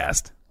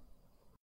Podcast.